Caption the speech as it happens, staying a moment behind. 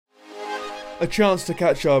A chance to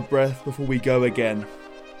catch our breath before we go again.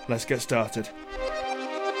 Let's get started.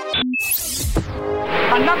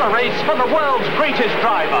 Another race for the world's greatest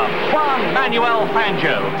driver, Juan Manuel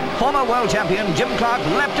Fangio. Former world champion Jim Clark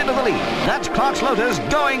leapt into the lead. That's Clark's Lotus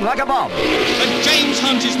going like a bomb. And James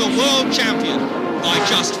Hunt is the world champion by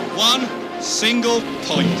just one single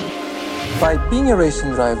point. By being a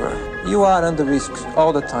racing driver, you are under risk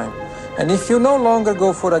all the time. And if you no longer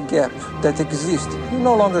go for a gap that exists, you're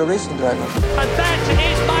no longer a racing driver. And that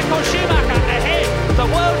is Michael Schumacher ahead, the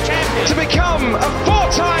world champion. To become a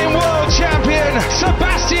four-time world champion,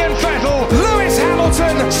 Sebastian Vettel. Lewis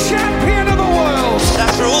Hamilton, champion of the world.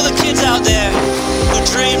 That's for all the kids out there who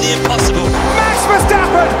dream the impossible. Max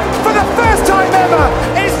Verstappen, for the first time ever,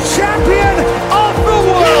 is champion of the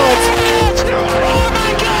world. Oh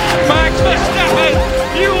my God! Max Verstappen,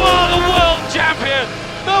 you are the world champion!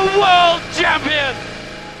 The world champion!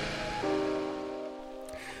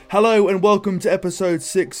 Hello and welcome to episode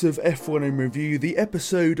 6 of F1 in Review, the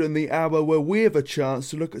episode and the hour where we have a chance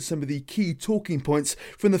to look at some of the key talking points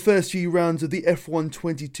from the first few rounds of the F1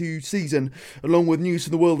 22 season, along with news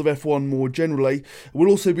from the world of F1 more generally. We'll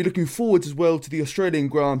also be looking forward as well to the Australian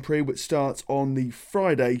Grand Prix, which starts on the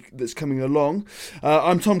Friday that's coming along.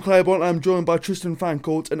 I'm Tom Claiborne. I'm joined by Tristan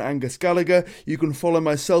Fancourt and Angus Gallagher. You can follow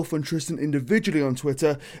myself and Tristan individually on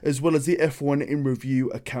Twitter, as well as the F1 in Review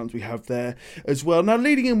account we have there as well. Now,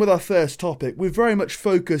 leading in with our first topic, we're very much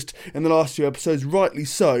focused in the last few episodes, rightly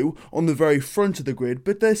so, on the very front of the grid,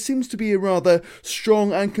 but there seems to be a rather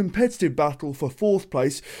strong and competitive battle for fourth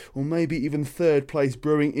place, or maybe even third place,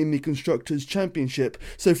 brewing in the Constructors' Championship.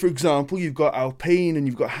 So, for example, you've got Alpine and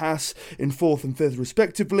you've got Haas in fourth and fifth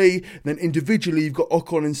respectively, then individually you've got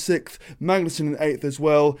Ocon in sixth, Magnussen in eighth as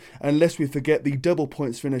well, and lest we forget the double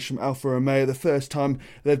points finish from Alfa Romeo, the first time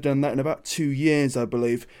they've done that in about 2 years, I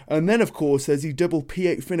believe. And then, of course, there's the double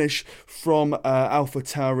P8 finish from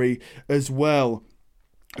AlphaTauri as well.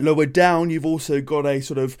 Lower down, you've also got a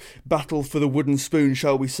sort of battle for the wooden spoon,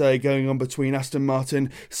 shall we say, going on between Aston Martin,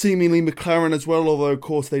 seemingly McLaren as well, although of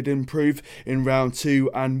course they did improve in round 2,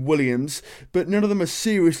 and Williams, but none of them are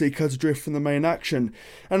seriously cut adrift from the main action.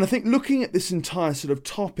 And I think looking at this entire sort of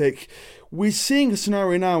topic, we're seeing a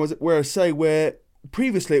scenario now, where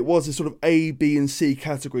previously it was a sort of A, B and C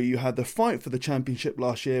category. You had the fight for the championship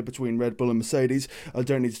last year between Red Bull and Mercedes. I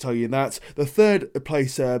don't need to tell you that. The third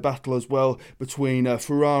place battle as well between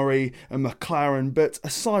Ferrari and McLaren. But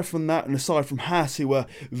aside from that, and aside from Haas, who were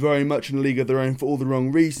very much in a league of their own for all the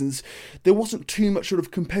wrong reasons, there wasn't too much sort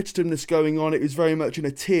of competitiveness going on. It was very much in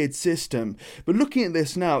a tiered system. But looking at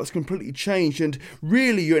this now, it's completely changed. And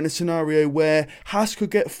really you're in a scenario where Haas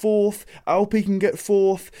could get fourth, Alpine can get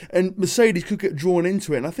fourth, and Mercedes could get drawn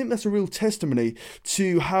into it, and I think that's a real testimony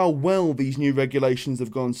to how well these new regulations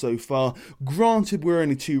have gone so far. Granted, we're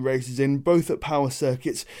only 2 races in, both at power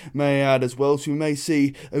circuits, may I add as well, so we may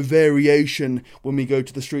see a variation when we go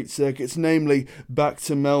to the street circuits, namely back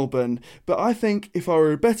to Melbourne. But I think if I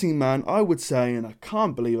were a betting man, I would say, and I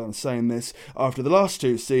can't believe I'm saying this after the last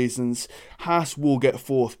 2 seasons, Haas will get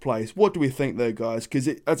fourth place. What do we think though, guys? Because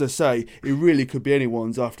as I say, it really could be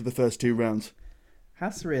anyone's after the first 2 rounds.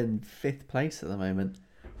 Haas are in 5th place at the moment,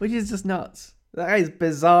 which is just nuts. That is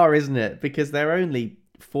bizarre, isn't it? Because they're only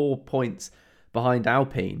 4 points behind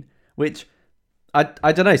Alpine, which, I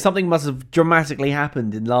don't know, something must have dramatically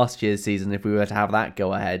happened in last year's season if we were to have that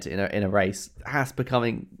go ahead in a race. Haas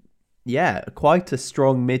becoming, quite a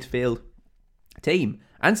strong midfield team.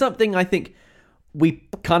 And something I think we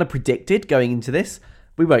kind of predicted going into this.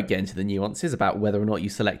 We won't get into the nuances about whether or not you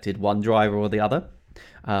selected one driver or the other,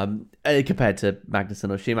 compared to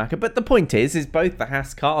Magnussen or Schumacher. But the point is both the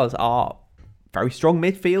Haas cars are very strong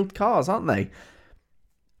midfield cars, aren't they?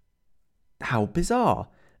 How bizarre.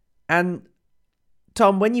 And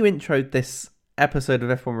Tom, when you introed this episode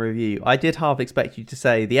of F1 Review, I did half expect you to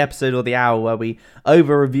say the episode or the hour where we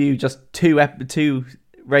over-review just two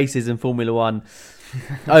races in Formula 1,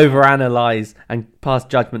 over-analyse and pass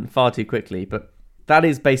judgment far too quickly. But that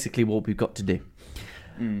is basically what we've got to do.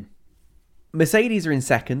 Mercedes are in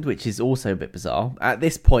second, which is also a bit bizarre. At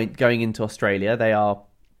this point, going into Australia, they are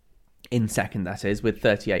in second, that is, with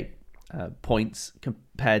 38 points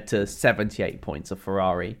compared to 78 points of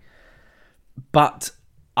Ferrari. But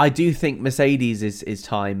I do think Mercedes'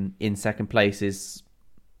 time in second place is,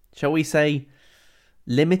 shall we say,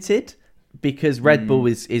 limited, because Red Bull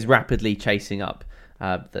is rapidly chasing up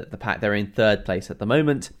the pack. They're in third place at the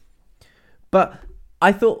moment. But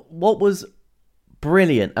I thought what was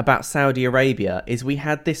brilliant about Saudi Arabia is we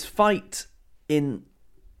had this fight in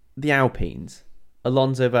the Alpines,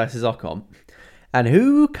 Alonso versus Ocon, and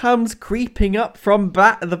who comes creeping up from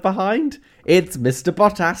the behind? it's Mr.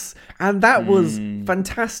 Bottas. And that was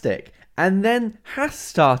fantastic. And then Haas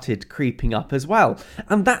started creeping up as well.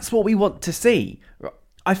 And that's what we want to see.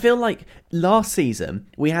 I feel like last season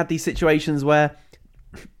we had these situations where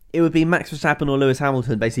it would be Max Verstappen or Lewis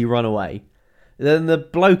Hamilton basically run away. Then the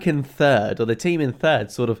bloke in third, or the team in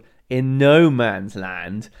third, sort of in no man's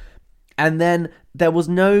land. And then there was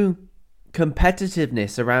no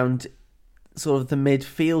competitiveness around sort of the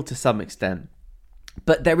midfield to some extent.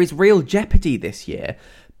 But there is real jeopardy this year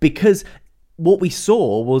because what we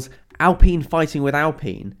saw was Alpine fighting with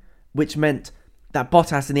Alpine, which meant that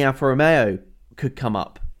Bottas in the Alfa Romeo could come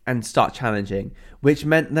up and start challenging, which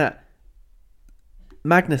meant that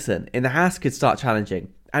Magnussen in the Haas could start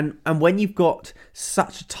challenging. And when you've got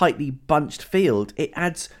such a tightly bunched field, it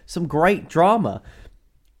adds some great drama.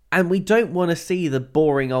 And we don't want to see the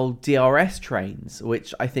boring old DRS trains,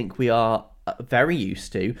 which I think we are very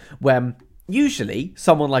used to, when usually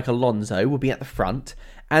someone like Alonso would be at the front,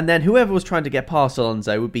 and then whoever was trying to get past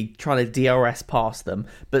Alonso would be trying to DRS past them,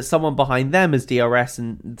 but someone behind them is DRS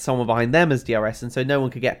and someone behind them is DRS, and so no one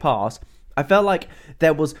could get past. I felt like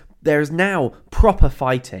there's now proper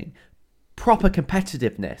fighting, proper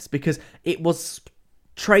competitiveness, because it was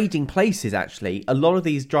trading places, actually. A lot of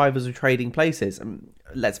these drivers were trading places.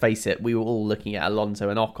 Let's face it, we were all looking at Alonso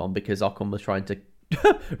and Ocon because Ocon was trying to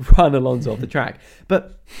run Alonso off the track.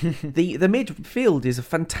 But the midfield is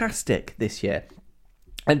fantastic this year.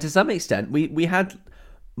 And to some extent, we had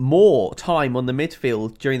more time on the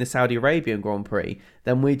midfield during the Saudi Arabian Grand Prix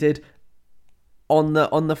than we did on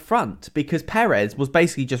the front, because Perez was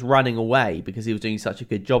basically just running away because he was doing such a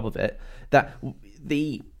good job of it, that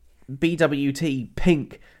the BWT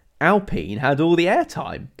pink Alpine had all the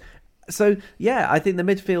airtime. So yeah, I think the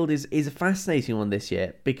midfield is a fascinating one this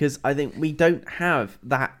year, because I think we don't have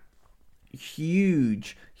that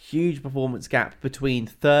huge performance gap between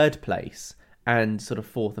third place and sort of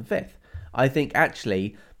fourth and fifth. I think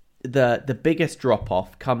actually the biggest drop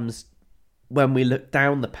off comes when we look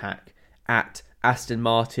down the pack at Aston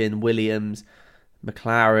Martin, Williams,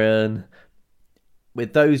 McLaren,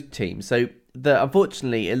 with those teams. So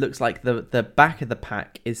unfortunately, it looks like the back of the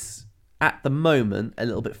pack is at the moment a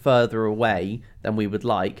little bit further away than we would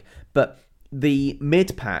like, but the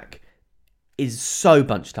mid pack is so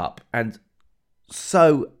bunched up and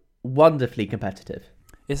so wonderfully competitive.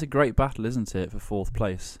 It's a great battle, isn't it, for fourth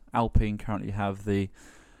place? Alpine currently have the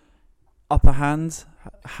upper hand.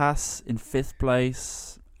 Haas in fifth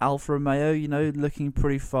place. Alfa Romeo, looking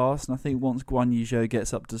pretty fast. And I think once Guan Yu Zhou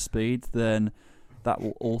gets up to speed, then that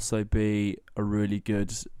will also be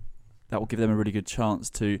that will give them a really good chance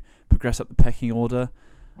to progress up the pecking order.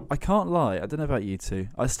 I can't lie, I don't know about you two.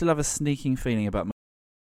 I still have a sneaking feeling about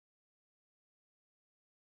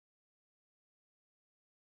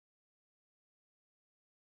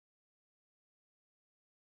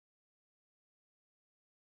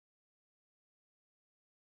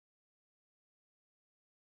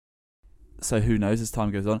So who knows as time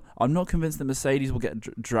goes on. I'm not convinced that Mercedes will get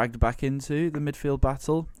dragged back into the midfield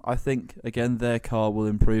battle. I think, again, their car will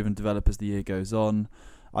improve and develop as the year goes on.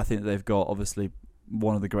 I think that they've got, obviously,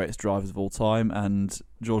 one of the greatest drivers of all time, and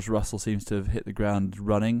George Russell seems to have hit the ground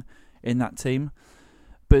running in that team.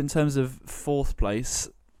 But in terms of fourth place,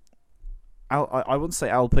 I wouldn't say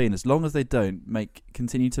Alpine, as long as they don't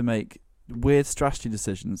continue to make weird strategy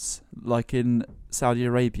decisions, like in Saudi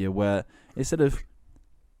Arabia, where instead of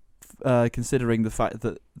considering the fact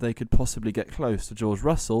that they could possibly get close to George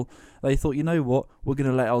Russell, they thought, you know what, we're going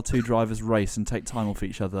to let our two drivers race and take time off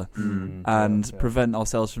each other and prevent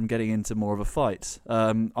ourselves from getting into more of a fight.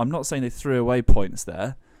 I'm not saying they threw away points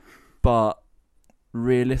there, but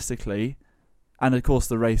realistically, and of course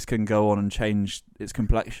the race can go on and change its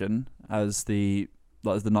complexion as the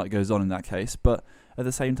night goes on in that case, but at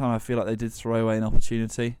the same time I feel like they did throw away an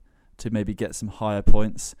opportunity to maybe get some higher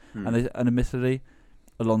points, and admittedly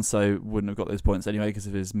Alonso wouldn't have got those points anyway because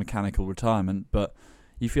of his mechanical retirement, but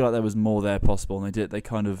you feel like there was more there possible, and they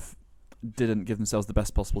kind of didn't give themselves the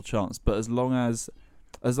best possible chance. But as long as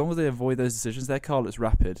they avoid those decisions, their car looks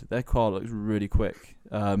rapid, their car looks really quick.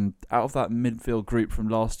 Out of that midfield group from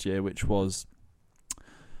last year, which was,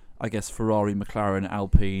 I guess, Ferrari, McLaren,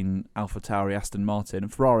 Alpine, AlphaTauri, Aston Martin,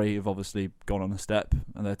 and Ferrari have obviously gone on a step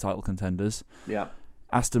and they're title contenders. Yeah.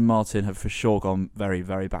 Aston Martin have for sure gone very,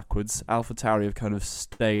 very backwards. AlphaTauri have kind of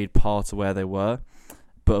stayed part of where they were,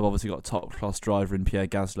 but have obviously got a top-class driver in Pierre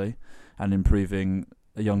Gasly and improving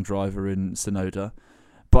a young driver in Tsunoda.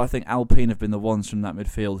 But I think Alpine have been the ones from that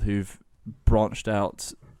midfield who've branched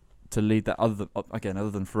out to lead that, other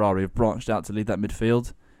than Ferrari, have branched out to lead that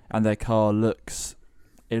midfield, and their car looks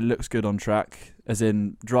It looks good on track, as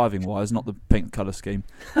in driving wise, not the pink colour scheme.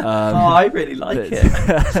 I really like it.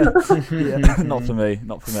 Not for me.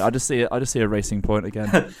 I just see a racing point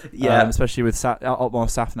again. Especially with Otmar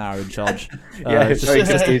Safnauer in charge. It's very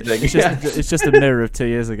confusing. It's just a mirror of 2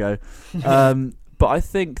 years ago. But I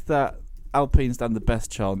think that Alpine stand the best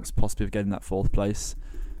chance possibly of getting that 4th place,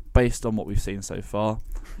 based on what we've seen so far.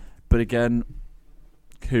 But again,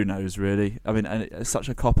 who knows, really? I mean, and it's such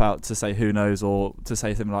a cop-out to say who knows, or to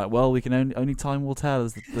say something like, well, we can only time will tell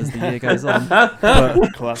as the year goes on. But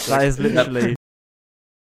that is literally...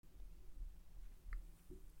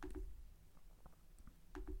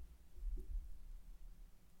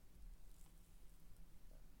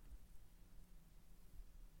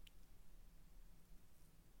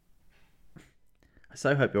 I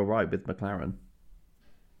so hope you're right with McLaren.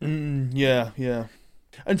 Yeah.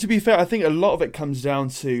 And to be fair, I think a lot of it comes down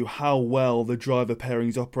to how well the driver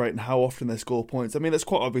pairings operate and how often they score points. I mean, that's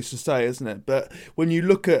quite obvious to say, isn't it? But when you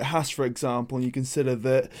look at Haas, for example, and you consider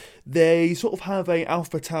that they sort of have a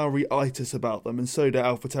AlphaTauri-itis about them, and so do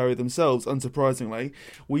AlphaTauri themselves, unsurprisingly,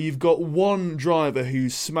 where you've got one driver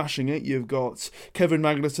who's smashing it. You've got Kevin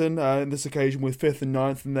Magnussen in this occasion with 5th and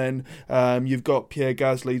 9th, and then you've got Pierre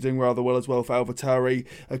Gasly doing rather well as well for AlphaTauri,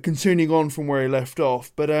 continuing on from where he left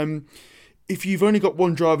off. But if you've only got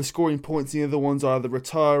one driver scoring points and the other one's either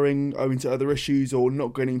retiring owing to other issues or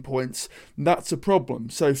not getting points, that's a problem.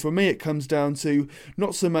 So for me, it comes down to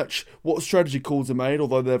not so much what strategy calls are made,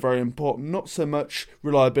 although they're very important, not so much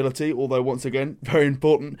reliability, although once again, very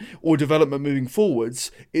important, or development moving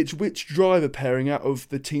forwards. It's which driver pairing out of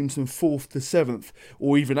the teams from 4th to 7th,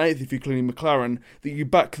 or even 8th if you're including McLaren, that you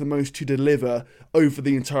back the most to deliver over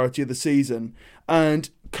the entirety of the season. And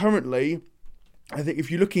currently, I think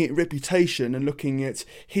if you're looking at reputation and looking at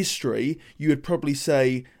history, you would probably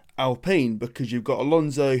say Alpine, because you've got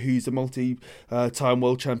Alonso, who's a multi-time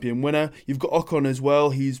world champion winner. You've got Ocon as well.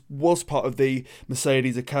 He was part of the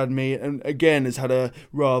Mercedes Academy and again has had a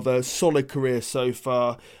rather solid career so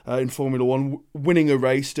far in Formula One, winning a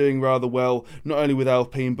race, doing rather well, not only with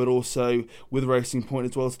Alpine but also with Racing Point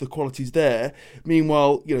as well. So the quality's there.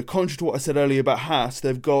 Meanwhile, contrary to what I said earlier about Haas,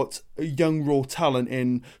 they've got a young raw talent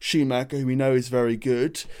in Schumacher, who we know is very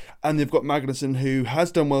good, and they've got Magnussen, who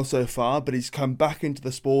has done well so far, but he's come back into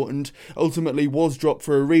the sport and ultimately was dropped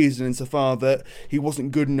for a reason, insofar that he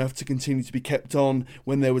wasn't good enough to continue to be kept on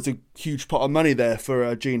when there was a huge pot of money there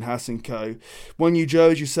for Gene Haas and co. Guan Yu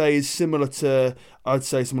Zhou, as you say, is similar to, I'd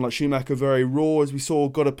say, someone like Schumacher, very raw, as we saw,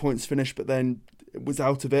 got a points finish, but then was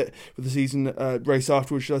out of it for the season race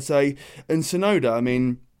afterwards, should I say. And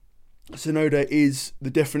Tsunoda is the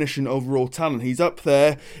definition of raw talent. He's up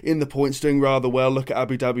there in the points doing rather well. Look at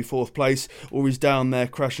Abu Dhabi 4th place, or he's down there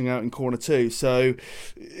crashing out in corner 2. So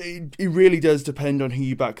it really does depend on who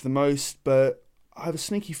you back the most. But I have a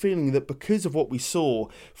sneaky feeling that because of what we saw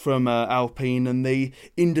from Alpine and the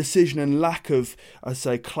indecision and lack of, I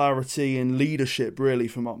say, clarity and leadership really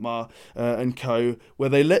from Otmar and co, where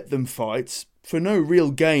they let them fight for no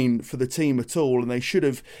real gain for the team at all, and they should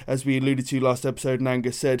have, as we alluded to last episode and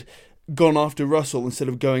Angus said, gone after Russell instead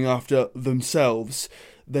of going after themselves.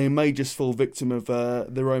 They may just fall victim of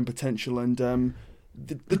their own potential and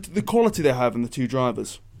the quality they have in the two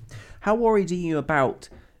drivers. How worried are you about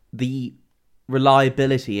the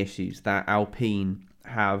reliability issues that Alpine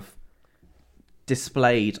have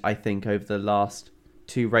displayed, I think, over the last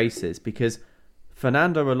 2 races? Because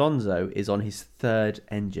Fernando Alonso is on his 3rd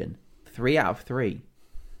engine, 3 out of 3.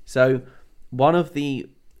 So one of the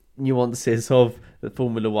nuances of the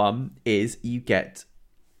Formula One is you get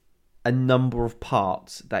a number of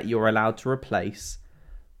parts that you're allowed to replace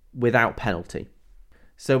without penalty.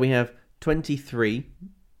 So we have 23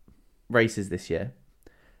 races this year,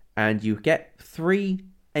 and you get 3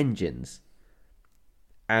 engines.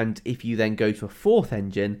 And if you then go to a 4th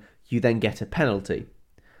engine, you then get a penalty.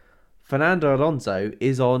 Fernando Alonso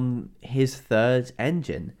is on his 3rd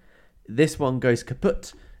engine. This one goes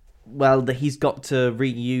kaput. Well, he's got to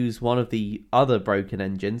reuse one of the other broken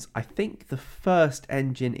engines. I think the first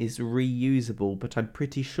engine is reusable, but I'm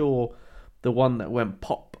pretty sure the one that went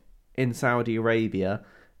pop in Saudi Arabia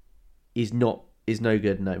is no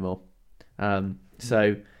good no more.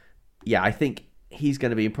 So, yeah, I think he's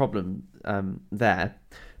going to be a problem there.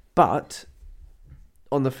 But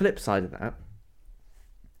on the flip side of that,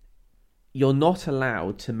 you're not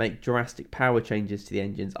allowed to make drastic power changes to the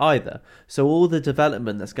engines either. So all the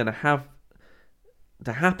development that's going to have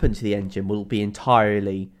to happen to the engine will be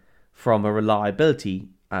entirely from a reliability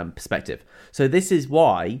perspective. So this is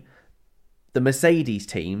why the Mercedes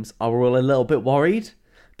teams are all a little bit worried,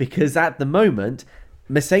 because at the moment,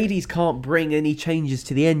 Mercedes can't bring any changes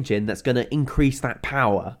to the engine that's going to increase that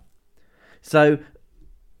power. So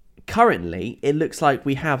currently, it looks like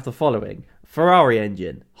we have the following. Ferrari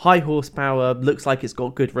engine, high horsepower, looks like it's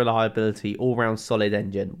got good reliability, all-round solid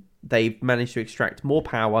engine. They've managed to extract more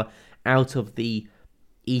power out of the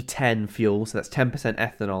E10 fuel, so that's 10%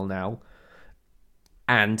 ethanol now,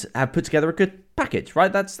 and have put together a good package,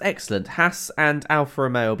 right? That's excellent. Haas and Alfa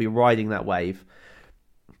Romeo will be riding that wave.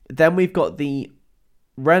 Then we've got the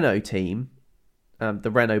Renault team,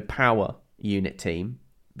 the Renault Power Unit team,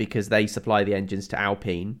 because they supply the engines to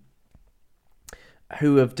Alpine,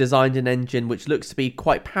 who have designed an engine which looks to be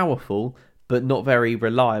quite powerful, but not very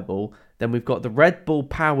reliable. Then we've got the Red Bull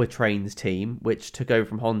Powertrains team, which took over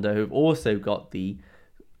from Honda, who've also got the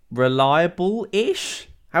reliable-ish?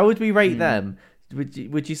 How would we rate them?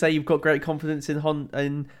 Would you say you've got great confidence in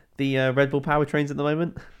the Red Bull Powertrains at the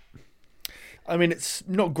moment? I mean, it's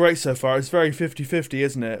not great so far. It's very 50-50,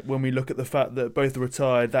 isn't it? When we look at the fact that both are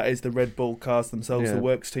retired, that is the Red Bull cars themselves, the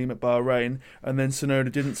works team at Bahrain, and then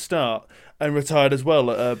Tsunoda didn't start and retired as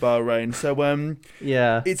well at Bahrain. So,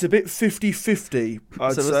 it's a bit 50-50,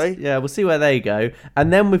 I'd say. We'll see where they go.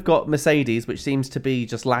 And then we've got Mercedes, which seems to be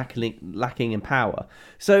just lacking in power.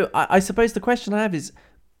 So I suppose the question I have is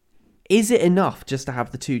it enough just to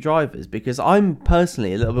have the two drivers? Because I'm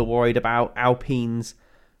personally a little bit worried about Alpine's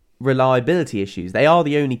reliability issues. They are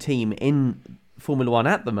the only team in Formula One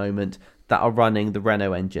at the moment that are running the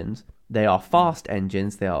Renault engines. They are fast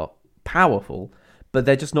engines, they are powerful, but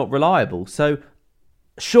they're just not reliable. So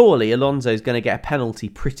surely Alonso is going to get a penalty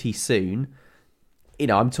pretty soon.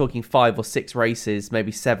 I'm talking 5 or 6 races,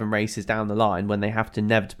 maybe 7 races down the line, when they have to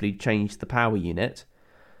inevitably change the power unit.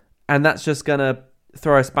 And that's just going to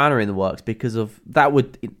throw a spanner in the works, because of that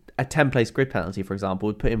would... A 10-place grid penalty, for example,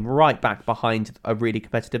 would put him right back behind a really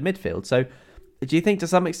competitive midfield. So do you think to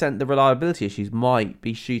some extent the reliability issues might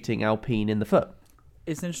be shooting Alpine in the foot?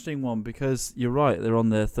 It's an interesting one, because you're right, they're on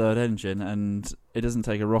their third engine, and it doesn't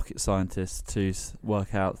take a rocket scientist to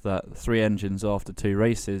work out that 3 engines after 2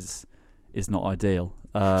 races is not ideal.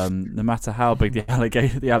 No matter how big the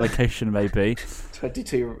allocation may be.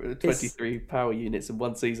 23 power units in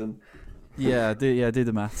one season. Do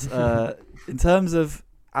the maths. In terms of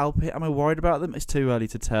Alpine, am I worried about them? It's too early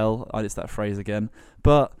to tell. It's that phrase again.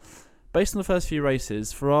 But based on the first few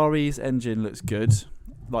races, Ferrari's engine looks good.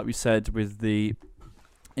 Like we said, with the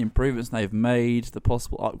improvements they've made, the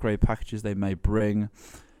possible upgrade packages they may bring.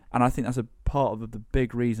 And I think that's a part of the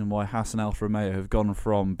big reason why Haas and Alfa Romeo have gone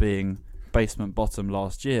from being basement bottom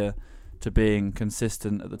last year to being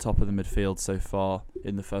consistent at the top of the midfield so far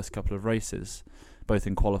in the first couple of races, both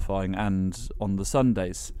in qualifying and on the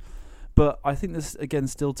Sundays. But I think there's, again,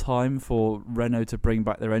 still time for Renault to bring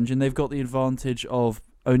back their engine. They've got the advantage of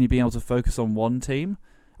only being able to focus on one team.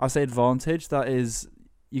 I say advantage, that is,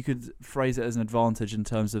 you could phrase it as an advantage in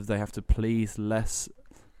terms of they have to please less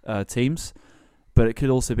teams, but it could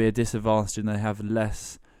also be a disadvantage in they have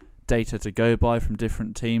less data to go by from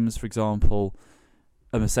different teams. For example,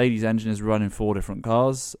 a Mercedes engine is running 4 different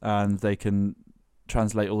cars, and they can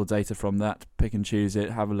translate all the data from that, pick and choose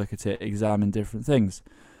it, have a look at it, examine different things.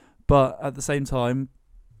 But at the same time,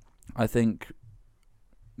 I think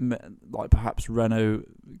perhaps Renault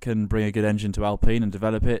can bring a good engine to Alpine and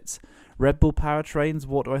develop it. Red Bull Powertrains,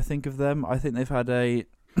 what do I think of them? I think they've had a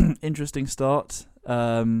interesting start.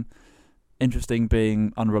 Interesting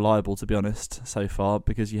being unreliable, to be honest, so far,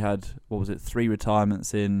 because you had, 3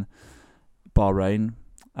 retirements in Bahrain,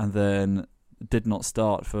 and then did not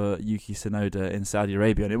start for Yuki Tsunoda in Saudi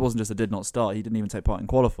Arabia. And it wasn't just a did not start, he didn't even take part in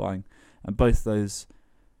qualifying. And both those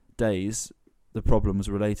days, the problem was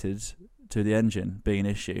related to the engine being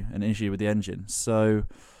an issue with the engine. So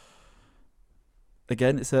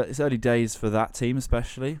again, it's early days for that team,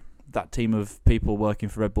 especially that team of people working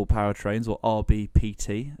for Red Bull Powertrains, or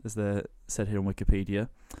RBPT as they're said here on Wikipedia.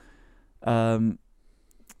 I'm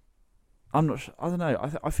not sure, I don't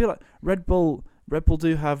know, I feel like Red Bull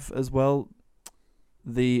do have as well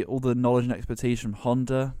all the knowledge and expertise from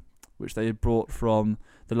Honda, which they had brought from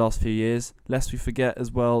the last few years. Lest we forget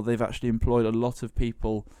as well, they've actually employed a lot of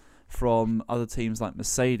people from other teams like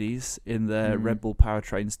Mercedes in their Red Bull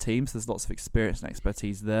Powertrains team, so there's lots of experience and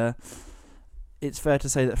expertise there. It's fair to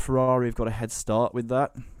say that Ferrari have got a head start with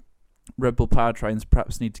that. Red Bull Powertrains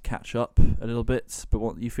perhaps need to catch up a little bit, but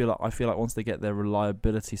I feel like once they get their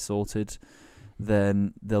reliability sorted,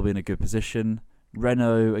 then they'll be in a good position.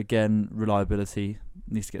 Renault, again, reliability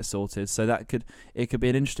needs to get sorted, so it could be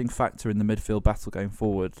an interesting factor in the midfield battle going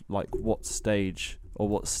forward, like what stage or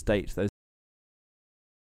what state those.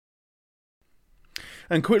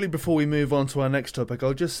 And quickly before we move on to our next topic,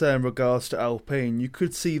 I'll just say in regards to Alpine, you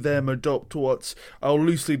could see them adopt what I'll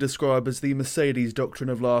loosely describe as the Mercedes doctrine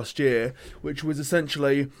of last year, which was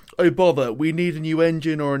essentially, oh bother, we need a new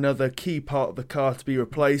engine or another key part of the car to be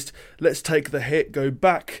replaced. Let's take the hit, go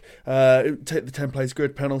back, take the 10-place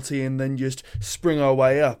grid penalty, and then just spring our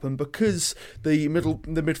way up. And because the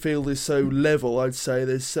midfield is so level, I'd say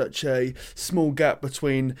there's such a small gap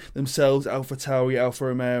between themselves, AlphaTauri, Alfa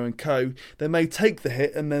Romeo and co. They may take the hit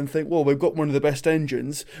and then think, well, we've got one of the best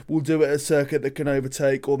engines, we'll do it at a circuit that can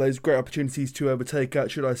overtake, or there's great opportunities to overtake at,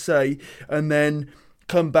 should I say, and then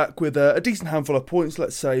come back with a decent handful of points,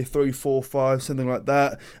 let's say 3, 4, 5, something like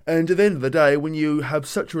that. And at the end of the day, when you have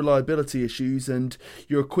such reliability issues and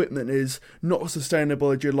your equipment is not as sustainable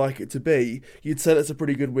as you'd like it to be, you'd say that's a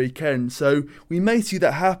pretty good weekend. So we may see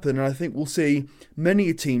that happen, and I think we'll see many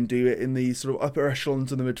a team do it in the sort of upper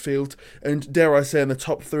echelons of the midfield, and dare I say in the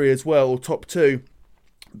top 3 as well, or top 2.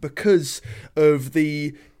 Because of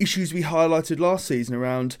the issues we highlighted last season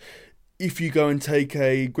around if you go and take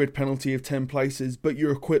a grid penalty of 10 places but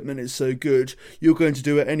your equipment is so good, you're going to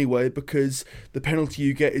do it anyway because the penalty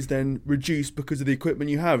you get is then reduced because of the equipment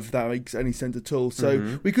you have, if that makes any sense at all.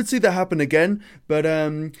 So we could see that happen again, but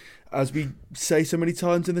as we say so many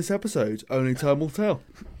times in this episode, only time will tell.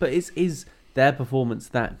 But is their performance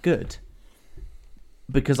that good?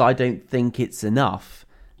 Because I don't think it's enough.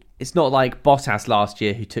 It's not like Bottas last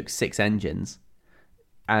year who took 6 engines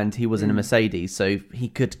and he was in a Mercedes, so he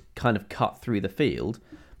could kind of cut through the field.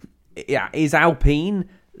 Yeah, is Alpine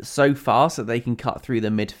so fast that they can cut through the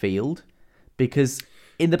midfield? Because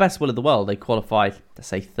in the best will of the world, they qualified, let's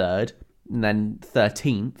say, 3rd and then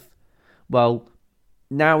 13th. Well,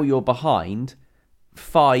 now you're behind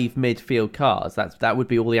 5 midfield cars. That would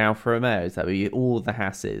be all the Alfa Romeos, that would be all the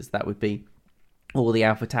Hasses, that would be all the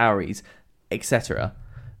AlphaTauris, etc.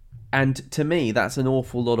 And to me, that's an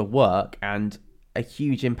awful lot of work and a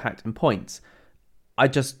huge impact in points. I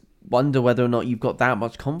just wonder whether or not you've got that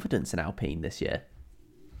much confidence in Alpine this year.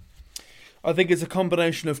 I think it's a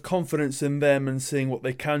combination of confidence in them and seeing what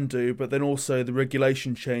they can do, but then also the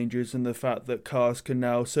regulation changes and the fact that cars can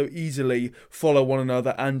now so easily follow one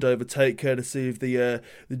another and overtake, courtesy of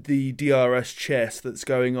the DRS chess that's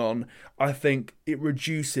going on. I think it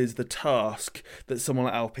reduces the task that someone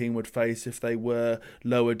like Alpine would face if they were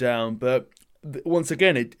lower down. But once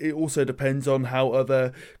again, it also depends on how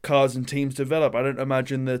other cars and teams develop. I don't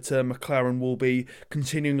imagine that McLaren will be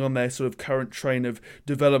continuing on their sort of current train of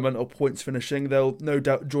development or points finishing. They'll no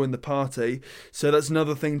doubt join the party. So that's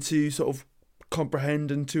another thing to sort of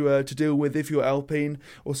comprehend and to deal with if you're Alpine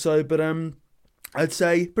or so. But I'd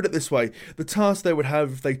say, put it this way, the task they would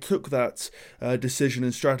have if they took that decision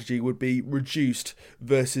and strategy would be reduced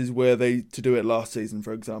versus where they to do it last season,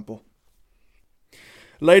 for example.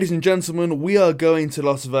 Ladies and gentlemen, we are going to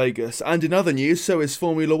Las Vegas, and in other news, so is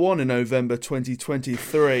Formula 1 in November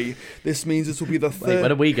 2023. This means this will be the third... Wait,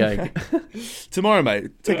 when are we going? Tomorrow,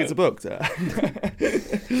 mate. Tickets are booked.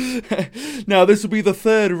 Now, this will be the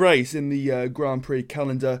third race in the Grand Prix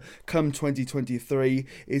calendar come 2023.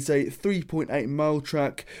 It's a 3.8-mile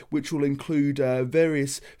track, which will include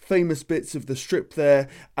various famous bits of the strip there,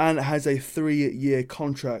 and it has a 3-year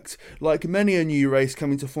contract. Like many a new race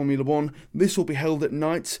coming to Formula 1, this will be held at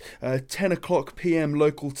night, 10 o'clock PM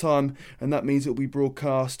local time, and that means it will be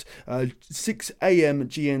broadcast 6 AM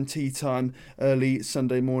GMT time early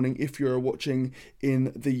Sunday morning if you're watching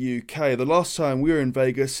in the UK. The last time we were in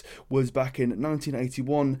Vegas was back in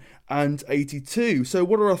 1981 and 82. So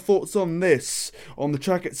what are our thoughts on this? On the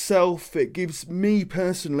track itself, it gives me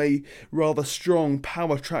personally rather strong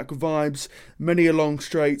power track vibes, many a long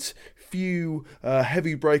straight, few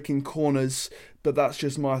heavy braking corners, but that's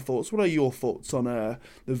just my thoughts. What are your thoughts on the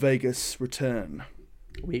Vegas return?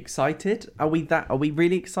 Are we excited? Are we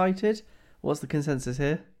really excited? What's the consensus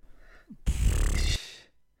here?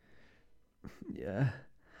 Yeah.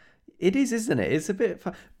 It is, isn't it? It's a bit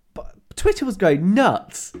fun. But Twitter was going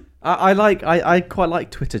nuts. I quite like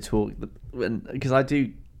Twitter talk because I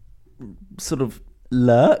do sort of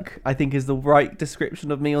lurk, I think is the right description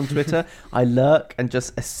of me on Twitter. I lurk and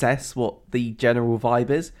just assess what the general vibe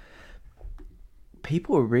is.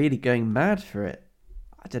 People are really going mad for it.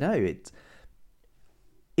 I don't know.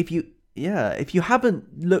 If you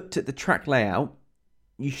haven't looked at the track layout,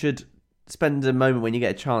 you should spend a moment when you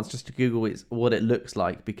get a chance just to Google what it looks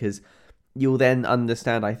like, because you'll then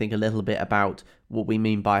understand, I think, a little bit about what we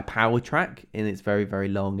mean by a power track, and it's very, very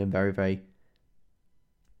long and very, very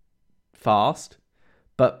fast.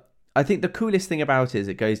 But I think the coolest thing about it is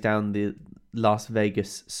it goes down the Las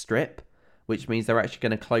Vegas Strip, which means they're actually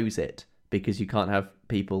going to close it because you can't have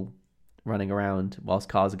people running around whilst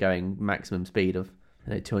cars are going maximum speed of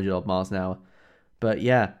 200 odd miles an hour. But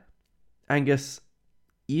yeah, Angus,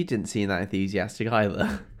 you didn't seem that enthusiastic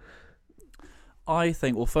either. I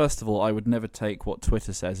think, well, first of all, I would never take what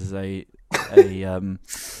Twitter says as a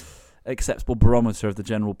acceptable barometer of the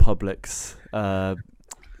general public's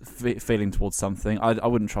feeling towards something. I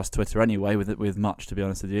wouldn't trust Twitter anyway with much, to be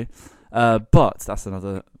honest with you. But that's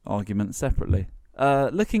another argument separately.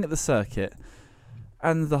 Looking at the circuit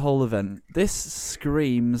and the whole event, this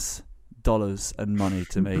screams dollars and money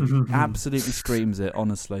to me. Absolutely screams it,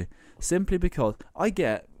 honestly. Simply because I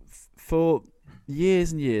get, for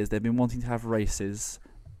years and years, they've been wanting to have races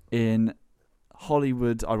in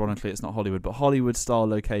Hollywood, ironically it's not Hollywood, but Hollywood-style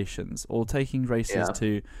locations, or taking races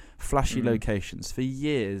to flashy locations. For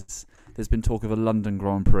years, there's been talk of a London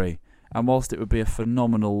Grand Prix. And whilst it would be a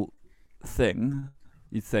phenomenal thing,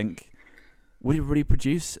 you'd think, would it really would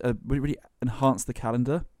it really enhance the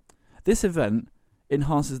calendar? This event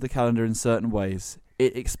enhances the calendar in certain ways.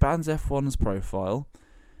 It expands F1's profile.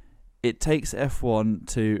 It takes F1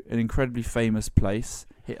 to an incredibly famous place.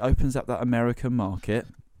 It opens up that American market.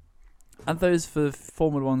 And those for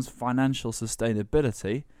Formula One's financial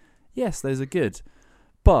sustainability, yes, those are good.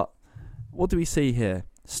 But what do we see here?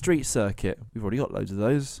 Street circuit, we've already got loads of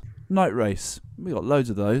those. Night race, we've got loads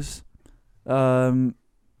of those.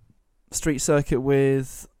 Street circuit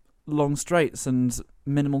with long straights and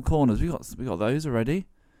minimal corners, we got those already.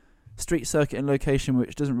 Street circuit in location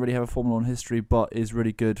which doesn't really have a Formula One history but is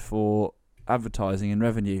really good for advertising and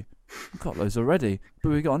revenue. We've got those already. But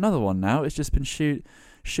we've got another one now. It's just been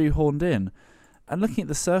shoehorned in. And looking at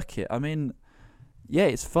the circuit, I mean, yeah,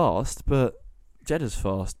 it's fast, but Jeddah's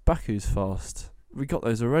fast, Baku's fast. We got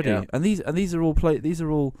those already. Yeah. And these are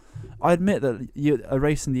all I admit that a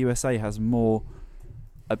race in the USA has more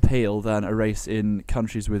appeal than a race in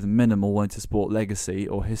countries with minimal motorsport legacy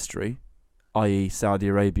or history, i.e. Saudi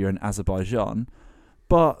Arabia and Azerbaijan.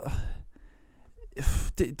 But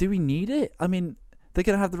do we need it? I mean, they're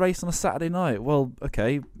going to have the race on a Saturday night. Well,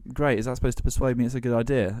 okay, great. Is that supposed to persuade me it's a good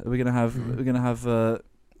idea? Are we going to have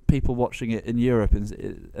people watching it in Europe? And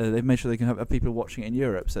they've made sure they can have people watching it in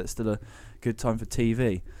Europe, so it's still a good time for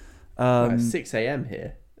TV. 6 a.m.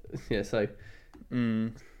 here. Yeah, so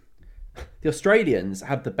the Australians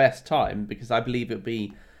have the best time because I believe it'll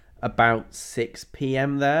be about 6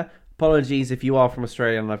 p.m. there. Apologies if you are from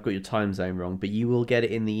Australia and I've got your time zone wrong, but you will get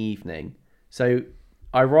it in the evening. So,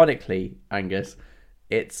 ironically, Angus,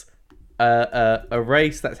 it's a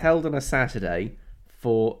race that's held on a Saturday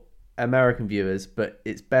for American viewers, but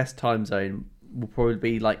its best time zone will probably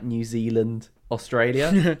be like New Zealand,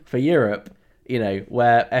 Australia. For Europe,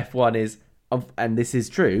 where F1 is, and this is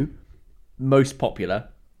true, most popular.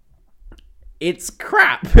 It's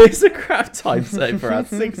crap. It's a crap time zone for us.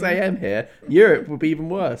 6 a.m. here. Europe will be even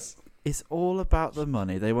worse. It's all about the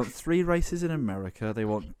money. They want 3 races in America. They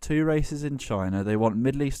want 2 races in China. They want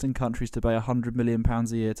Middle Eastern countries to pay £100 million a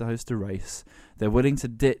year to host a race. They're willing to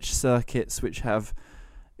ditch circuits which have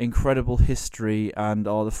incredible history and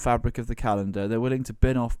are the fabric of the calendar. They're willing to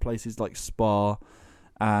bin off places like Spa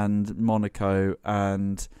and Monaco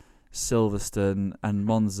and Silverstone and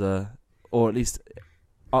Monza, or at least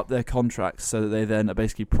up their contracts so that they then are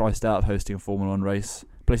basically priced out of hosting a Formula 1 race.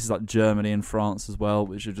 Places like Germany and France as well,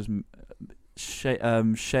 which are just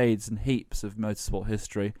shades and heaps of motorsport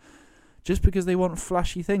history. Just because they want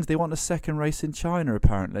flashy things. They want a second race in China,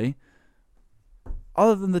 apparently.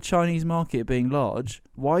 Other than the Chinese market being large,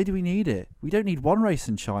 why do we need it? We don't need one race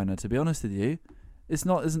in China, to be honest with you.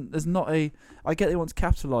 I get they want to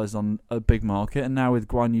capitalise on a big market, and now with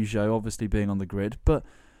Guan Yu Zhou obviously being on the grid, but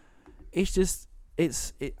it's just... I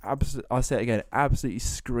say it again, it absolutely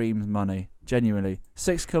screams money. Genuinely.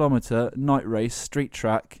 6 kilometre night race, street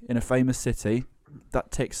track in a famous city.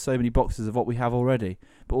 That ticks so many boxes of what we have already,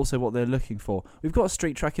 but also what they're looking for. We've got a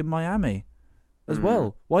street track in Miami as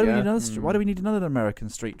well. Why do we need another? Why do we need another American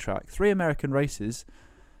street track? 3 American races,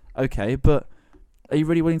 okay, but are you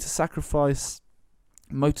really willing to sacrifice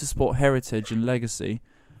motorsport heritage and legacy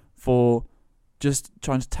for just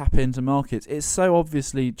trying to tap into markets? It's so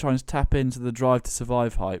obviously trying to tap into the Drive to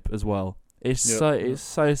Survive hype as well. It's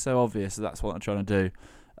so obvious that that's what they're trying to do.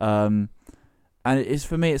 And it's,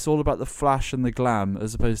 for me, it's all about the flash and the glam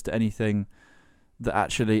as opposed to anything that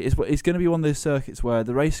actually is. It's going to be one of those circuits where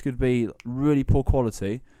the race could be really poor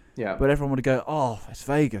quality, but everyone would go, "Oh, it's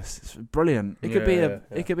Vegas, it's brilliant."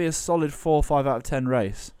 It could be a solid 4 or 5 out of 10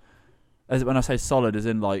 race. As when I say solid, as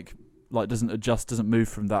in like doesn't move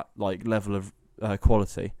from that like level of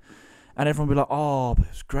quality. And everyone will be like, "Oh, but it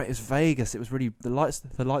was great. It's Vegas. It was really the lights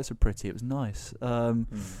are pretty. It was nice."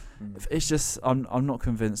 It's just I'm not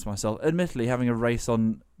convinced myself. Admittedly, having a race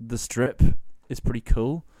on the strip is pretty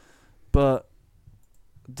cool, but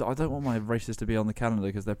I don't want my races to be on the calendar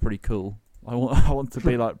because they're pretty cool. I want to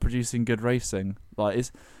be like producing good racing. Like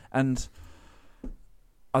and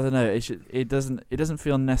I don't know. It doesn't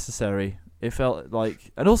feel necessary. It felt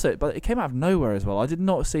like, and also, but it came out of nowhere as well. I did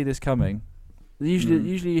not see this coming.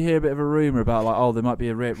 Usually you hear a bit of a rumor about like, oh, there might be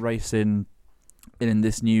a race in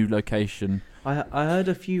this new location. I heard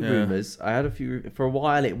a few rumors. I had a few for a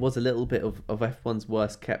while. It was a little bit of F1's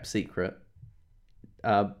worst kept secret.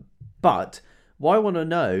 But what I want to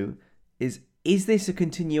know is this a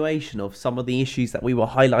continuation of some of the issues that we were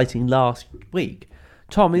highlighting last week?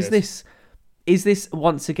 Tom, is this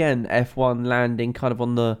once again F1 landing kind of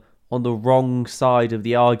on the wrong side of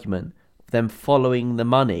the argument, them following the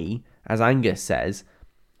money, as Angus says,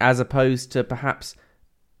 as opposed to perhaps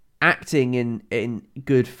acting in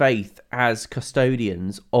good faith as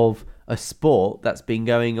custodians of a sport that's been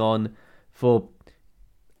going on for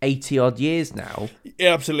 80 odd years now? It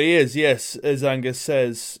absolutely is, yes. As Angus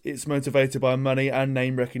says, it's motivated by money and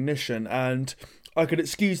name recognition, and I could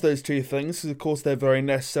excuse those two things because of course they're very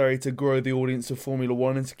necessary to grow the audience of Formula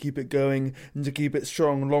One and to keep it going and to keep it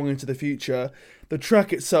strong long into the future. The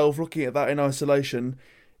track itself, looking at that in isolation,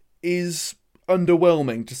 is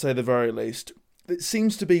underwhelming to say the very least. It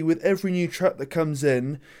seems to be with every new track that comes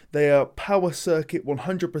in, they are power circuit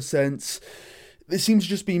 100%. There seems to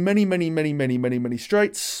just be many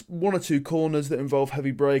straights, one or two corners that involve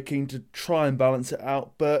heavy braking to try and balance it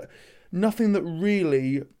out, but nothing that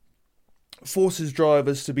really forces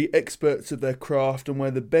drivers to be experts of their craft and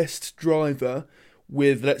where the best driver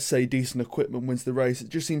with, let's say, decent equipment wins the race. It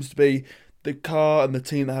just seems to be the car and the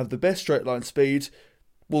team that have the best straight line speed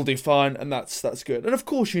will do fine, and that's good. And of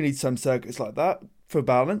course you need some circuits like that for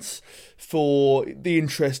balance, for the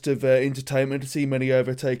interest of entertainment, to see many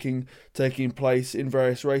overtaking taking place in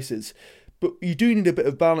various races. But you do need a bit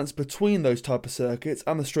of balance between those type of circuits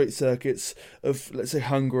and the straight circuits of, let's say,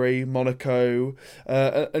 Hungary, Monaco,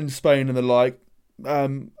 and Spain and the like.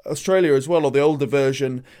 Australia as well, or the older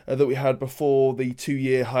version that we had before the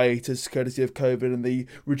 2-year hiatus courtesy of COVID, and the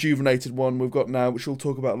rejuvenated one we've got now, which we'll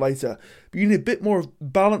talk about later. But you need a bit more of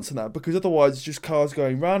balance in that, because otherwise it's just cars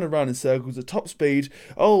going round and round in circles at top speed.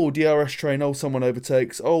 Oh, DRS train, oh, someone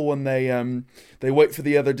overtakes. Oh, and they wait for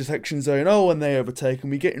the other detection zone. Oh, and they overtake,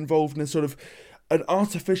 and we get involved in a sort of an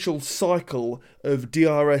artificial cycle of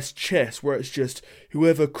DRS chess, where it's just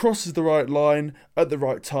whoever crosses the right line at the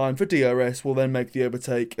right time for DRS will then make the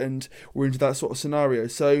overtake, and we're into that sort of scenario.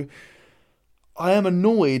 So I am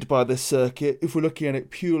annoyed by this circuit if we're looking at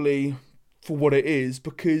it purely for what it is,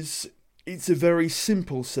 because it's a very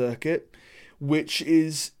simple circuit which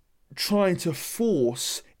is trying to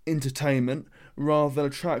force entertainment rather than a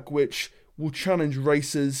track which will challenge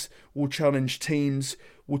racers, will challenge teams,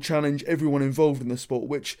 will challenge everyone involved in the sport,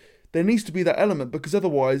 which there needs to be that element, because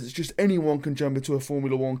otherwise it's just anyone can jump into a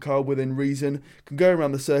Formula One car within reason, can go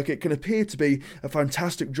around the circuit, can appear to be a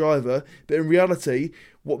fantastic driver, but in reality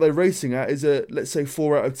what they're racing at is a, let's say,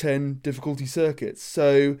 4 out of 10 difficulty circuits.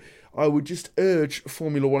 So I would just urge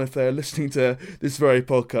Formula One, if they're listening to this very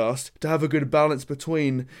podcast, to have a good balance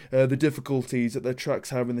between the difficulties that their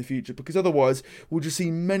tracks have in the future, because otherwise we'll just see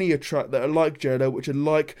many a track that are like Jeddah, which are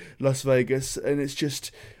like Las Vegas, and it's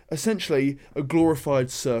just essentially a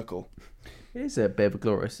glorified circle. It is a bit of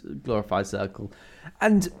a glorified circle.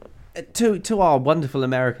 And to our wonderful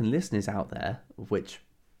American listeners out there, of which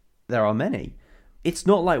there are many, it's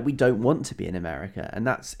not like we don't want to be in America, and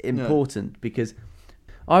that's important, because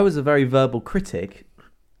I was a very verbal critic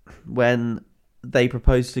when they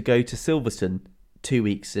proposed to go to Silverstone 2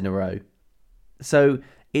 weeks in a row. So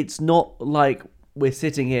it's not like we're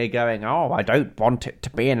sitting here going, oh, I don't want it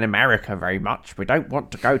to be in America very much. We don't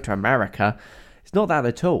want to go to America. It's not that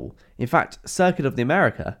at all. In fact, Circuit of the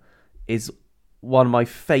America is one of my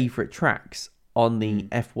favourite tracks on the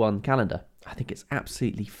F1 calendar. I think it's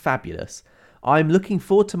absolutely fabulous. I'm looking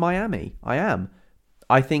forward to Miami. I am.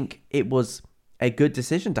 I think it was a good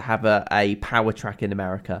decision to have a power track in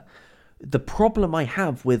America. The problem I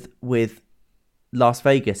have with Las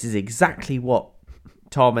Vegas is exactly what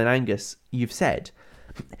Tom and Angus, you've said.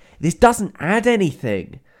 This doesn't add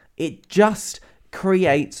anything. It just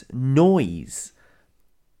creates noise.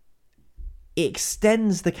 It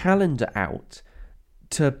extends the calendar out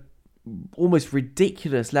to almost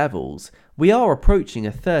ridiculous levels. We are approaching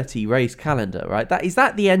a 30 race calendar, right? Is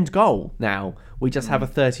that the end goal now? We just have a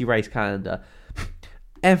 30 race calendar.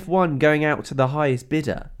 F1 going out to the highest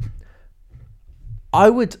bidder. I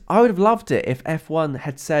would have loved it if F1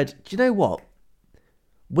 had said, do you know what?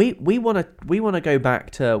 We want to go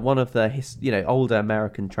back to one of the older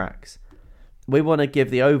American tracks. We want to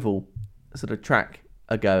give the oval sort of track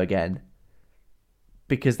a go again,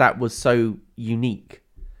 because that was so unique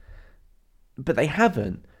but they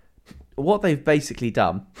haven't. What they've basically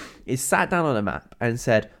done is sat down on a map and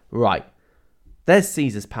said, right, there's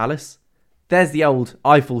Caesar's Palace, there's the old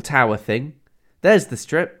Eiffel Tower thing, there's the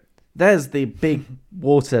Strip, there's the big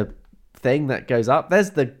water thing that goes up,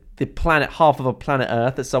 there's the planet, half of a planet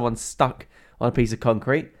Earth that someone stuck on a piece of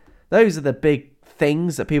concrete. Those are the big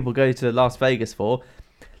things that people go to Las Vegas for.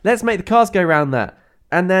 Let's make the cars go around that.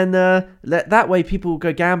 And then that way people will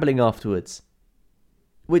go gambling afterwards.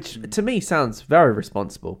 Which to me sounds very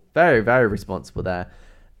responsible. Very, very responsible there.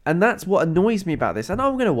 And that's what annoys me about this. And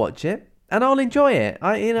I'm going to watch it. And I'll enjoy it.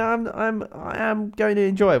 I am going to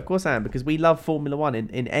enjoy it. Of course I am. Because we love Formula One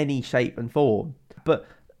in any shape and form. But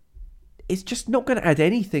it's just not going to add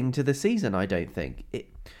anything to the season, I don't think.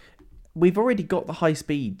 We've already got the high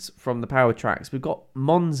speeds from the power tracks. We've got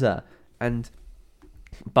Monza and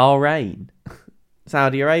Bahrain,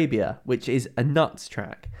 Saudi Arabia, which is a nuts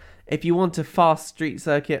track. If you want a fast street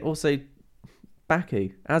circuit, also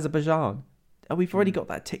Baku, Azerbaijan. We've already got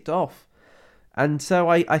that ticked off. And so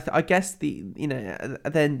I guess then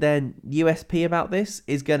USP about this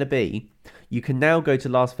is going to be you can now go to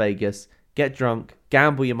Las Vegas, get drunk,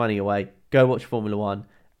 gamble your money away, go watch Formula One,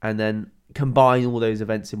 and then combine all those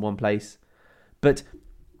events in one place. But,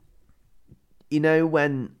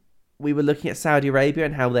 when we were looking at Saudi Arabia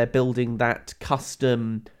and how they're building that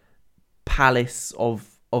custom palace of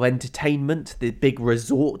entertainment, the big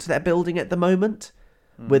resort they're building at the moment,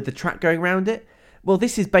 with the track going around it. Well,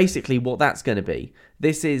 this is basically what that's going to be.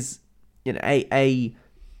 This is, a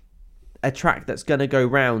track that's going to go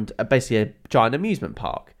round basically a giant amusement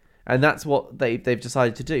park, and that's what they've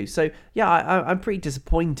decided to do. So yeah, I'm pretty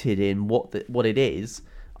disappointed in what it is,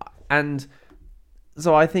 and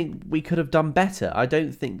so I think we could have done better. I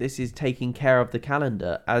don't think this is taking care of the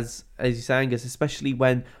calendar, as you say, Angus, especially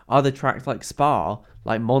when other tracks like Spa,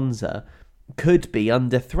 like Monza, could be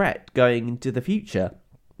under threat going into the future.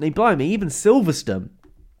 I mean, blimey, even Silverstone.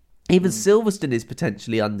 Even Silverstone is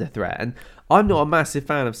potentially under threat. And I'm not a massive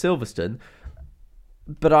fan of Silverstone,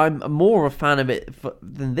 but I'm more a fan of it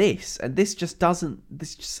than this. And this just doesn't...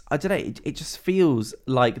 I don't know, it just feels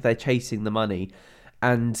like they're chasing the money.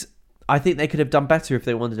 And I think they could have done better if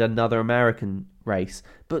they wanted another American race.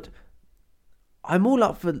 But I'm all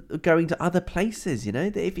up for going to other places,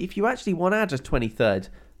 If you actually want to add a 23rd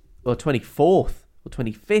or 24th or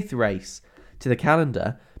 25th race to the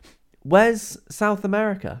calendar, where's South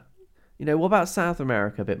America? What about South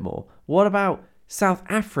America a bit more? What about South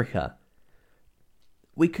Africa?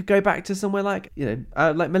 We could go back to somewhere like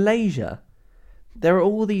Malaysia. There are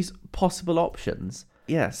all these possible options.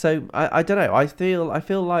 Yeah, so I don't know. I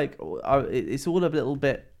feel like it's all a little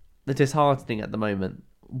bit disheartening at the moment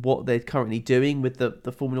what they're currently doing with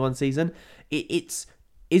the Formula One season. Is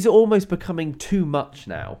it almost becoming too much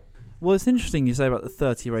now? Well, it's interesting you say about the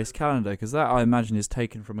 30-race calendar, because that, I imagine, is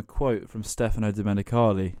taken from a quote from Stefano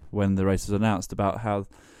Domenicali when the race was announced, about how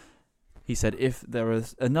he said if there are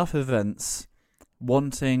enough events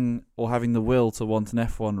wanting or having the will to want an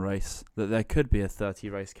F1 race, that there could be a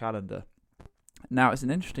 30-race calendar. Now, it's an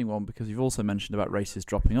interesting one because you've also mentioned about races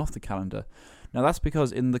dropping off the calendar. Now, that's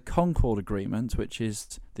because in the Concord Agreement, which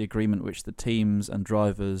is the agreement which the teams and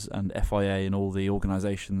drivers and FIA and all the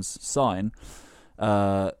organisations sign,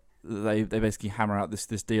 they basically hammer out this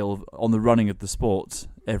deal on the running of the sport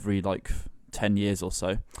every 10 years or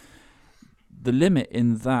so. The limit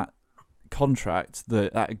in that contract,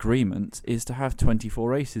 that agreement, is to have 24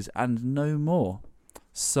 races and no more.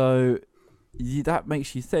 So that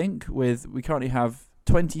makes you think, we currently have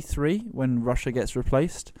 23 when Russia gets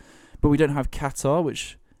replaced, but we don't have Qatar,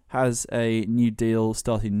 which has a new deal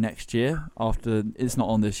starting next year. After it's not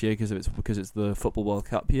on this year because it's the Football World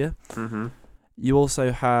Cup year. Mm-hmm. You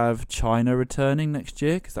also have China returning next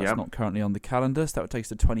year because that's not currently on the calendar. So that would take us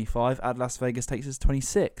to 25. Add Las Vegas takes us to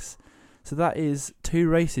 26. So that is 2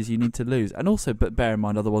 races you need to lose. And also, but bear in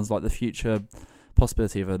mind other ones like the future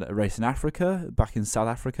possibility of a race in Africa, back in South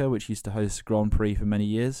Africa, which used to host Grand Prix for many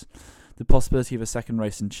years. The possibility of a second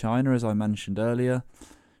race in China, as I mentioned earlier.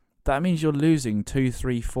 That means you're losing 2,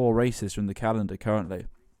 3, 4 races from the calendar currently.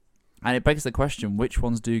 And it begs the question, which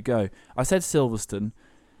ones do go? I said Silverstone.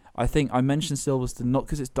 I think I mentioned Silverstone not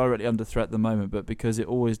because it's directly under threat at the moment, but because it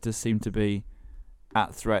always does seem to be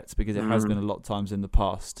at threat, because it has been a lot of times in the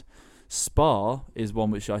past. Spa is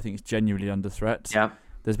one which I think is genuinely under threat. Yeah.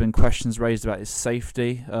 There's been questions raised about its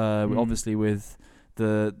safety, obviously with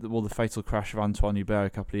the fatal crash of Antoine Hubert a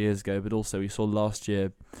couple of years ago, but also we saw last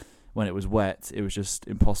year when it was wet, it was just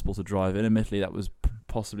impossible to drive. And admittedly, that was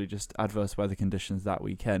possibly just adverse weather conditions that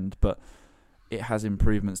weekend, but it has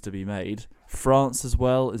improvements to be made. France as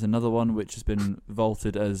well is another one which has been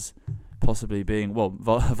vaulted as possibly being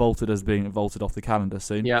vaulted off the calendar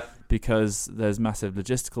soon. Yeah. Because there's massive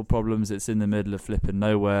logistical problems. It's in the middle of flipping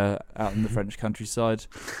nowhere out in the French countryside.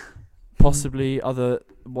 Possibly other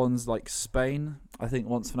ones like Spain. I think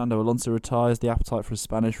once Fernando Alonso retires, the appetite for a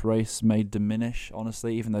Spanish race may diminish,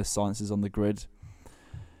 honestly, even though science is on the grid.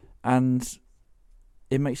 And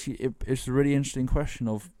it's a really interesting question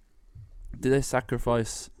of, do they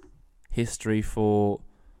sacrifice history for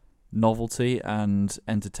novelty and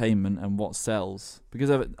entertainment and what sells?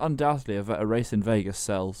 Because undoubtedly a race in Vegas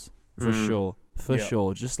sells, for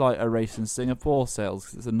sure. Just like a race in Singapore sells,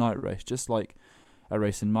 'cause it's a night race. Just like a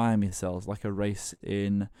race in Miami sells, like a race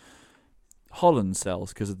in Holland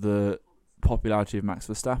sells because of the popularity of Max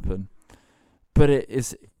Verstappen. But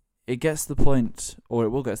it gets to the point, or it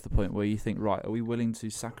will get to the point where you think, right, are we willing to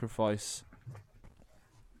sacrifice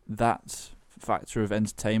that factor of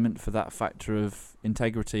entertainment for that factor of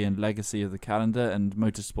integrity and legacy of the calendar and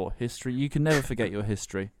motorsport history? You can never forget your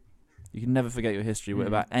history. You can never forget your history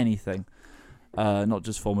about anything, not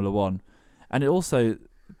just Formula One. And it also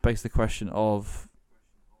begs the question of,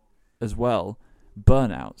 as well,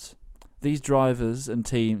 burnout. These drivers and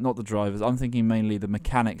team, not the drivers, I'm thinking mainly the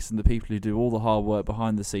mechanics and the people who do all the hard work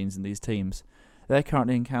behind the scenes in these teams. They're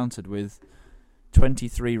currently encountered with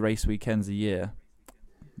 23 race weekends a year,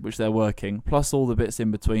 which they're working, plus all the bits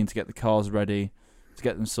in between to get the cars ready, to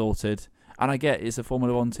get them sorted. And I get it's a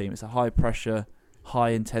Formula One team. It's a high pressure, high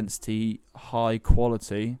intensity, high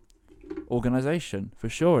quality organisation. For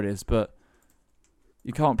sure it is, but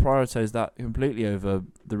you can't prioritise that completely over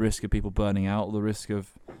the risk of people burning out or the risk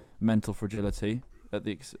of mental fragility at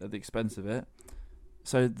the expense of it.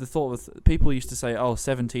 So the thought of people used to say,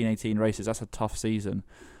 17, 18 races, that's a tough season.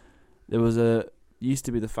 Used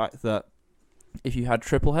to be the fact that if you had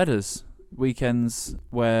triple headers, weekends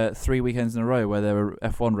 3 weekends in a row where there were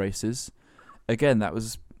F1 races, again that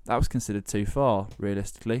was considered too far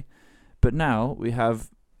realistically. But now we have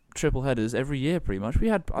triple headers every year pretty much.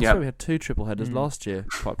 I swear we had 2 triple headers last year,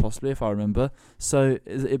 quite possibly, if I remember. So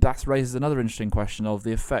that raises another interesting question of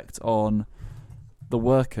the effect on the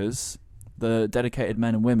workers, the dedicated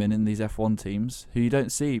men and women in these F1 teams, who you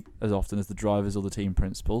don't see as often as the drivers or the team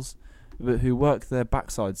principals, but who work their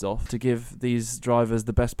backsides off to give these drivers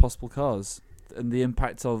the best possible cars, and the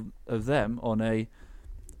impact of them on a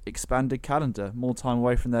expanded calendar, more time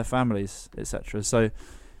away from their families, etc. So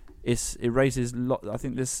it raises I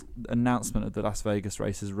think this announcement of the Las Vegas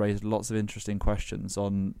race has raised lots of interesting questions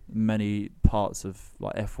on many parts of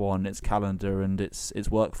like F1, its calendar and its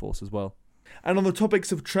workforce as well. And on the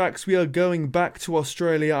topics of tracks, we are going back to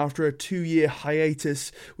Australia after a 2-year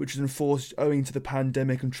hiatus, which was enforced owing to the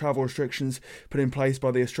pandemic and travel restrictions put in place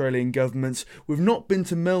by the Australian government. We've not been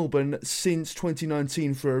to Melbourne since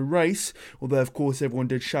 2019 for a race, although of course everyone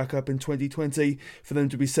did shack up in 2020 for them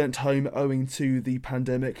to be sent home owing to the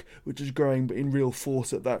pandemic, which was growing in real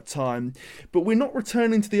force at that time. But we're not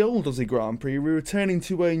returning to the old Aussie Grand Prix, we're returning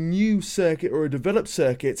to a new circuit or a developed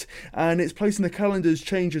circuit, and its place in the calendar's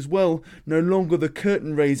changed as well. No longer the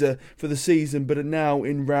curtain raiser for the season, but are now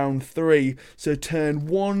in round 3. So turn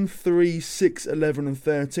 1, 3, 6, 11 and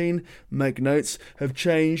 13, make notes, have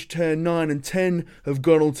changed. Turn 9 and 10 have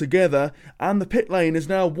gone all together, and the pit lane is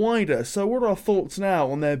now wider. So what are our thoughts now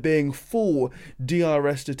on there being 4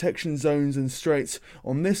 DRS detection zones and straights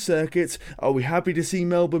on this circuit? Are we happy to see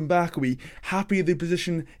Melbourne back? Are we happy the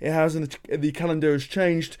position it has in the calendar has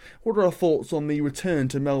changed? What are our thoughts on the return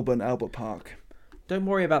to Melbourne Albert Park? Don't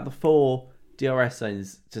worry about the 4 DRS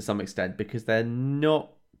zones to some extent, because they're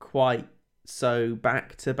not quite so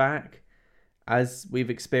back-to-back as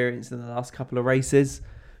we've experienced in the last couple of races.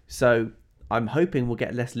 So I'm hoping we'll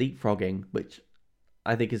get less leapfrogging, which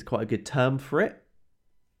I think is quite a good term for it.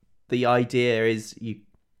 The idea is you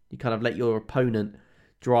kind of let your opponent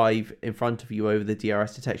drive in front of you over the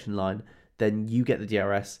DRS detection line, then you get the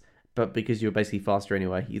DRS, but because you're basically faster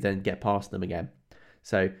anyway, you then get past them again.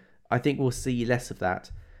 So I think we'll see less of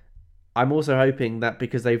that. I'm also hoping that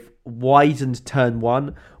because they've widened turn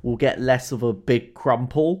 1, we'll get less of a big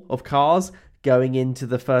crumple of cars going into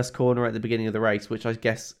the first corner at the beginning of the race, which I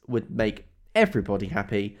guess would make everybody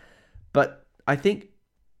happy. But I think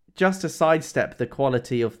just to sidestep the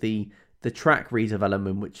quality of the track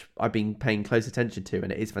redevelopment, which I've been paying close attention to,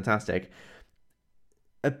 and it is fantastic,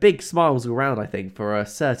 a big smiles around, I think, for a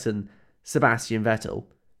certain Sebastian Vettel,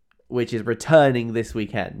 which is returning this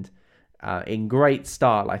weekend in great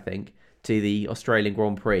style, I think, to the Australian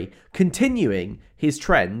Grand Prix, continuing his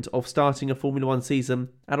trend of starting a Formula 1 season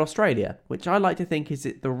at Australia, which I like to think is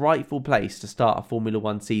the rightful place to start a Formula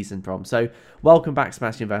 1 season from. So welcome back,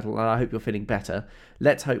 Sebastian Vettel, and I hope you're feeling better.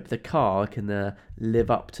 Let's hope the car can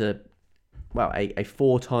live up to a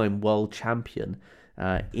 4-time world champion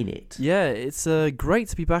in it. Yeah, it's great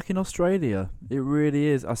to be back in Australia. It really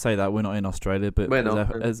is. I say that we're not in Australia, but we're not.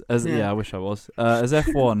 Yeah, I wish I was. As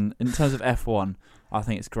F1, in terms of F1, I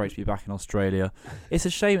think it's great to be back in Australia. It's a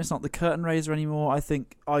shame it's not the curtain raiser anymore. I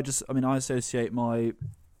associate my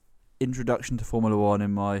introduction to Formula One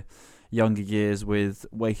in my younger years with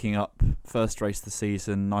waking up first race of the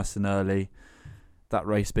season nice and early. That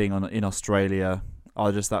race being in Australia,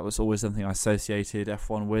 that was always something I associated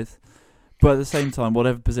F1 with. But at the same time,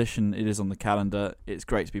 whatever position it is on the calendar, it's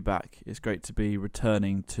great to be back. It's great to be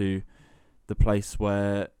returning to the place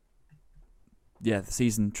where, the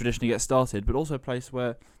season traditionally gets started, but also a place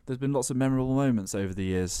where there's been lots of memorable moments over the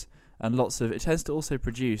years. And it tends to also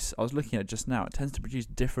produce, I was looking at it just now, it tends to produce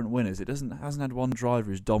different winners. It hasn't had one driver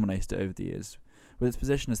who's dominated it over the years. With its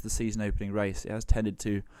position as the season opening race, it has tended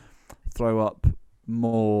to throw up a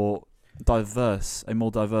more diverse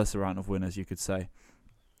amount of winners, you could say.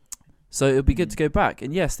 So it'll be good to go back.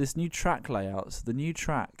 And yes, this new track layout, the new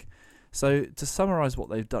track. So to summarise what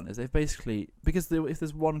they've done is they've basically, because if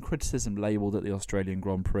there's one criticism labelled at the Australian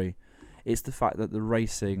Grand Prix, it's the fact that the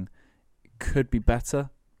racing could be better.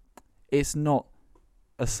 It's not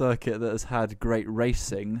a circuit that has had great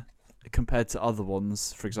racing compared to other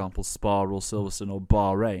ones, for example, Spa or Silverstone or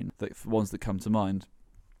Bahrain, the ones that come to mind.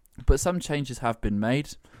 But some changes have been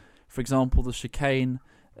made. For example, the chicane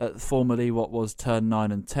at formerly what was turn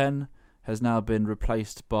 9 and 10 has now been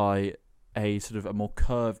replaced by a sort of a more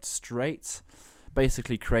curved straight,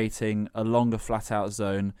 basically creating a longer flat-out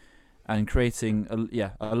zone and creating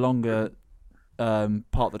a longer part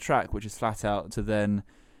of the track, which is flat out, to then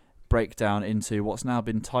break down into what's now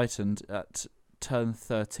been tightened at turn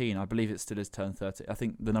 13. I believe it still is turn 13. I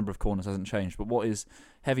think the number of corners hasn't changed, but what is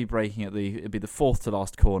heavy braking it'd be the fourth to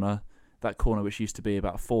last corner, that corner which used to be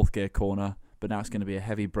about a fourth gear corner, but now it's going to be a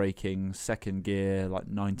heavy braking second gear, like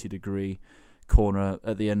 90-degree corner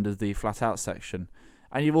at the end of the flat out section.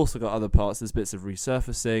 And you've also got other parts. There's bits of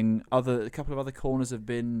resurfacing. A couple of other corners have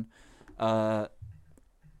been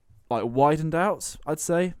widened out, I'd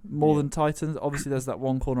say, more than tightened. Obviously, there's that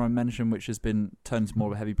one corner I mentioned which has been turned into more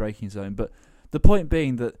of a heavy braking zone. But the point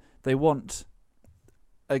being that they want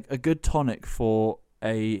a good tonic for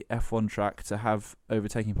a F1 track to have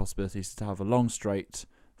overtaking possibilities, to have a long straight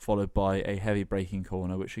followed by a heavy braking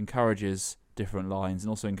corner, which encourages different lines and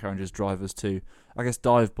also encourages drivers to, I guess,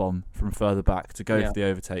 dive bomb from further back to go for the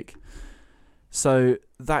overtake. So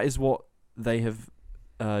that is what they have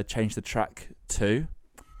changed the track to.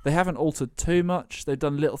 They haven't altered too much. They've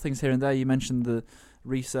done little things here and there. You mentioned the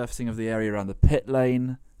resurfacing of the area around the pit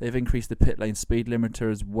lane. They've increased the pit lane speed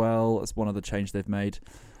limiter as well. That's one other change they've made.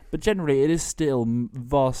 But generally, it is still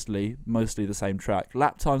mostly the same track.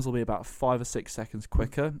 Lap times will be about 5 or 6 seconds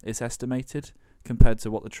quicker, it's estimated, compared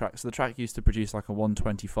to what the track... So the track used to produce like a 1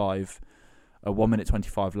 minute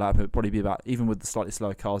 25 lap. It would probably be about, even with the slightly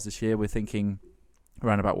slower cars this year, we're thinking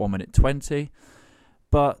around about 1 minute 20.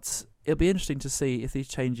 But it'll be interesting to see if these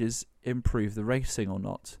changes improve the racing or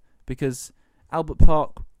not. Because Albert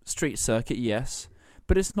Park, street circuit, yes,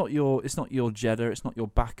 but it's not your Jeddah, it's not your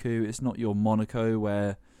Baku, it's not your Monaco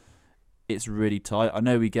where it's really tight. I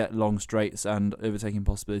know we get long straights and overtaking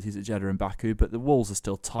possibilities at Jeddah and Baku, but the walls are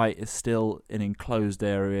still tight. It's still an enclosed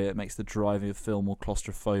area. It makes the driving feel more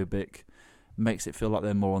claustrophobic, makes it feel like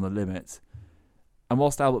they're more on the limit. And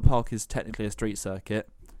whilst Albert Park is technically a street circuit,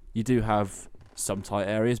 you do have some tight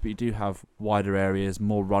areas, but you do have wider areas,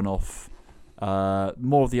 more runoff,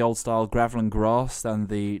 more of the old style gravel and grass than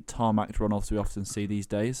the tarmac runoffs we often see these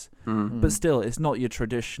days. Mm-hmm. But still, it's not your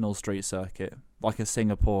traditional street circuit, like a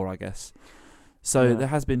Singapore, I guess. So there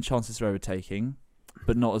has been chances for overtaking,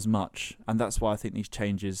 but not as much. And that's why I think these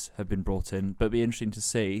changes have been brought in. But it'll be interesting to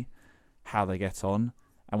see how they get on.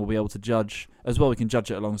 And we'll be able to judge, as well, we can judge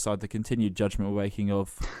it alongside the continued judgment we're making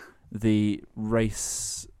of the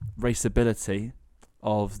raceability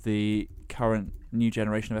of the current new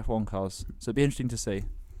generation of F1 cars. So it'd be interesting to see.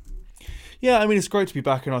 Yeah, I mean, it's great to be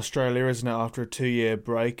back in Australia, isn't it, after a 2-year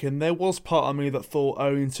break? And there was part of me that thought,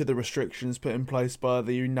 owing to the restrictions put in place by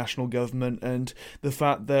the national government and the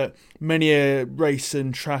fact that many a race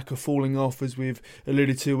and track are falling off, as we've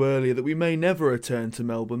alluded to earlier, that we may never return to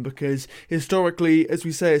Melbourne, because historically, as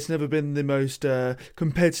we say, it's never been the most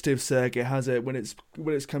competitive circuit, has it, when it's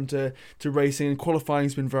come to racing, and qualifying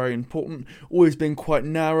has been very important, always been quite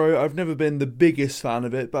narrow. I've never been the biggest fan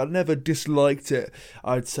of it, but I've never disliked it,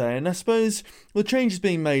 I'd say. And I suppose the changes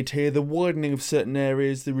being made here, the widening of certain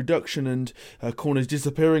areas, the reduction and corners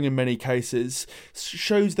disappearing in many cases,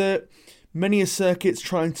 shows that many a circuit's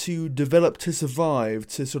trying to develop to survive,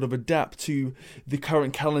 to sort of adapt to the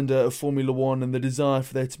current calendar of Formula One and the desire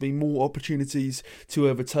for there to be more opportunities to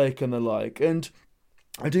overtake and the like. And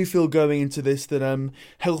I do feel going into this that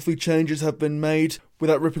healthy changes have been made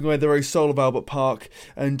without ripping away the very soul of Albert Park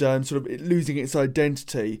and sort of losing its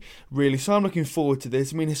identity, really. So I'm looking forward to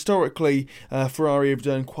this. I mean, historically, Ferrari have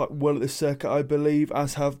done quite well at this circuit, I believe,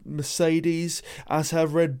 as have Mercedes, as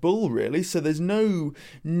have Red Bull, really. So there's no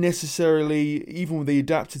necessarily, even with the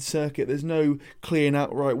adapted circuit, there's no clear and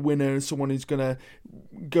outright winner and someone who's going to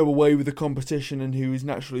go away with the competition and who is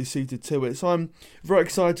naturally suited to it. So I'm very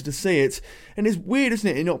excited to see it. And it's weird, isn't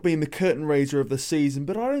it not being the curtain raiser of the season,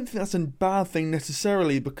 but I don't think that's a bad thing necessarily,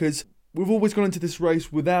 because we've always gone into this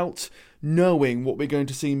race without knowing what we're going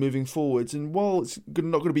to see moving forwards. And while it's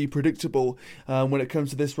not going to be predictable when it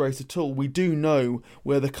comes to this race at all, we do know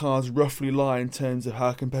where the cars roughly lie in terms of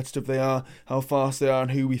how competitive they are, how fast they are,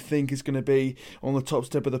 and who we think is going to be on the top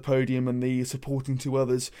step of the podium and the supporting two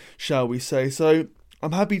others, shall we say. So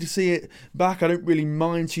I'm happy to see it back. I don't really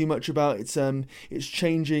mind too much about its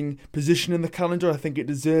changing position in the calendar. I think it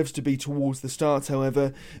deserves to be towards the start,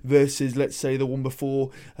 however, versus, let's say, the one before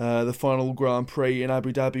the final Grand Prix in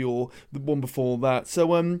Abu Dhabi or the one before that.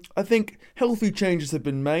 So I think healthy changes have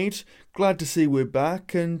been made. Glad to see we're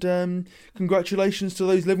back, and congratulations to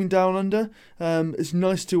those living down under. It's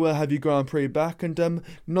nice to have your Grand Prix back, and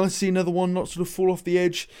nice to see another one not sort of fall off the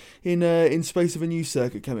edge in space of a new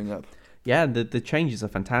circuit coming up. Yeah, and the changes are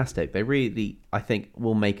fantastic. They really, I think,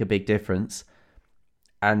 will make a big difference.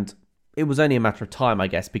 And it was only a matter of time, I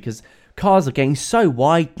guess, because cars are getting so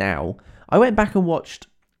wide now. I went back and watched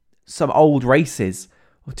some old races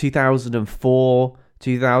of 2004,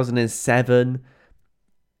 2007,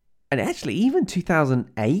 and actually even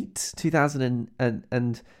 2008,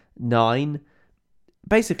 2009.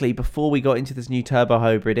 Basically, before we got into this new turbo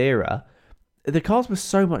hybrid era, the cars were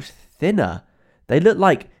so much thinner. They looked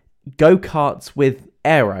like go-karts with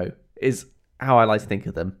aero is how I like to think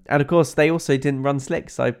of them. And of course, they also didn't run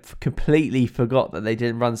slicks. I completely forgot that they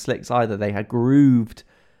didn't run slicks either. They had grooved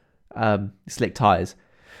slick tyres.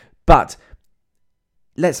 But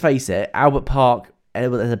let's face it, Albert Park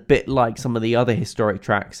is a bit like some of the other historic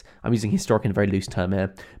tracks. I'm using historic in a very loose term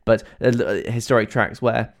here. But historic tracks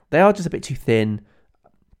where they are just a bit too thin.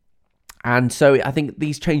 And so I think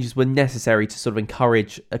these changes were necessary to sort of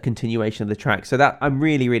encourage a continuation of the track. So that I'm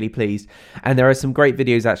really, really pleased. And there are some great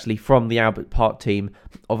videos actually from the Albert Park team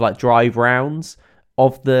of like drive rounds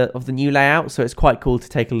of the new layout. So it's quite cool to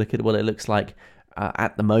take a look at what it looks like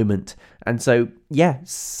at the moment. And so, yeah,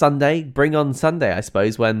 Sunday, bring on Sunday, I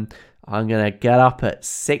suppose, when I'm going to get up at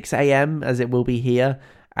 6 a.m. as it will be here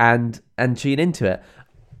and tune into it.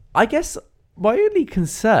 I guess my only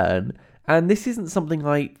concern, and this isn't something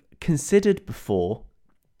I considered before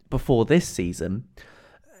this season,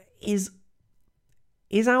 is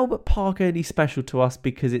Albert Park only special to us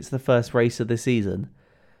because it's the first race of the season?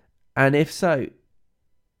 And if so,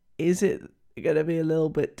 is it going to be a little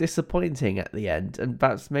bit disappointing at the end? And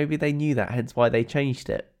perhaps maybe they knew that, hence why they changed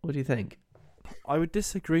it. What do you think? I would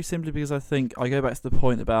disagree simply because I think I go back to the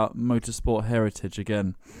point about motorsport heritage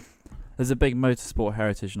again. There's a big motorsport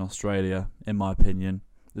heritage in Australia, in my opinion.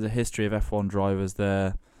 There's a history of F1 drivers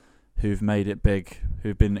there who've made it big,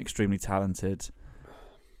 who've been extremely talented.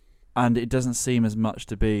 And it doesn't seem as much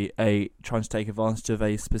to be trying to take advantage of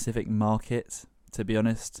a specific market, to be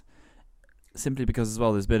honest. Simply because as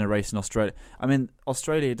well there's been a race in Australia. I mean,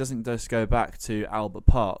 Australia doesn't just go back to Albert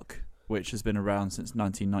Park, which has been around since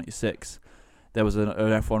 1996. There was an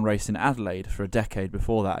F1 race in Adelaide for a decade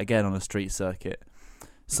before that, again on a street circuit.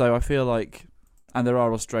 So I feel like, and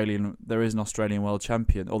there is an Australian world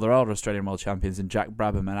champion, or there are Australian world champions in Jack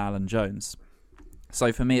Brabham and Alan Jones.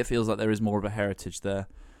 So for me, it feels like there is more of a heritage there.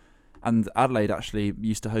 And Adelaide actually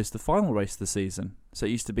used to host the final race of the season. So it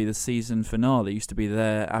used to be the season finale. It used to be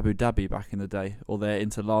their Abu Dhabi back in the day, or their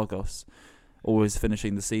Interlagos, always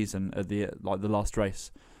finishing the season at the last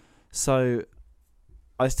race. So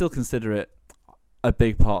I still consider it a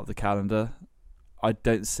big part of the calendar. I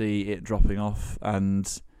don't see it dropping off,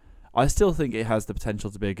 and I still think it has the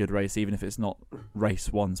potential to be a good race, even if it's not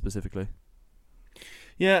race one specifically.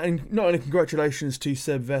 Yeah, and not only congratulations to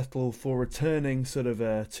Seb Vettel for returning sort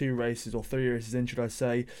of 2 races or 3 races in, should I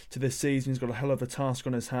say, to this season. He's got a hell of a task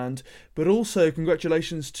on his hand. But also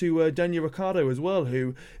congratulations to Daniel Ricciardo as well,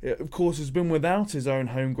 who, of course, has been without his own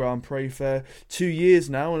home Grand Prix for 2 years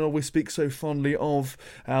now and always speaks so fondly of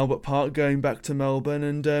Albert Park going back to Melbourne.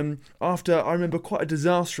 And after, I remember, quite a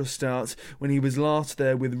disastrous start when he was last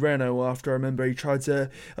there with Renault, after I remember he tried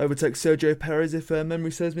to overtake Sergio Perez, if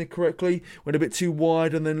memory serves me correctly, went a bit too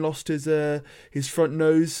wide and then lost his front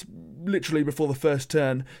nose literally before the first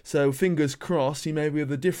turn, so fingers crossed he may be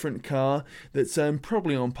with a different car that's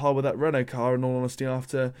probably on par with that Renault car, in all honesty,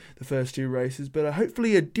 after the first 2 races, but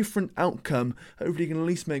hopefully a different outcome. Hopefully he can at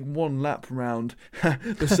least make 1 lap round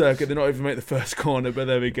the circuit. They're not even make the first corner, but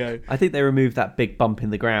there we go. I think they removed that big bump in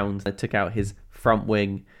the ground that took out his front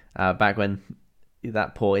wing back when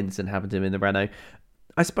that poor incident happened to him in the Renault.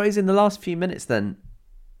 I suppose in the last few minutes then,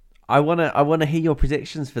 I wanna hear your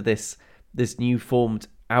predictions for this new formed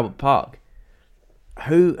Albert Park.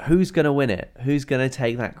 Who's going to win it? Who's going to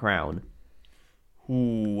take that crown?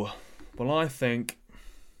 Ooh, well, I think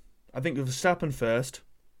Verstappen first.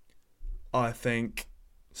 I think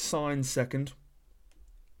Sainz second.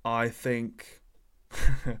 I think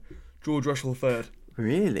George Russell third.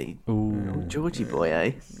 Really? Ooh, Georgie boy,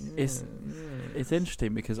 eh? It's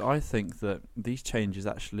interesting because I think that these changes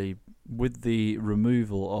actually, with the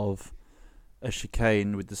removal of a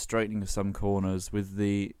chicane, with the straightening of some corners, with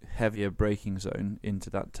the heavier braking zone into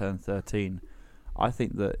that turn 13, I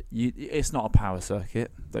think that it's not a power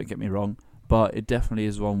circuit, don't get me wrong, but it definitely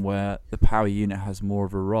is one where the power unit has more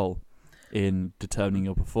of a role in determining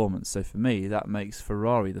your performance. So for me, that makes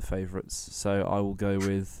Ferrari the favourites. So I will go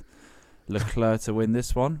with Leclerc to win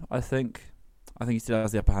this one. I think he still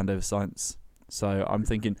has the upper hand over Sainz. So I'm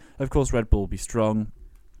thinking, of course, Red Bull will be strong.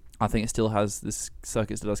 I think this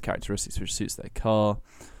circuit still has characteristics which suits their car.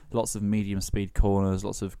 Lots of medium speed corners,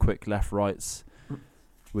 lots of quick left rights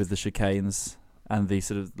with the chicanes, and the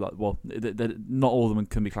sort of not all of them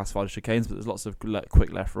can be classified as chicanes, but there's lots of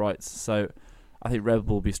quick left rights. So I think Red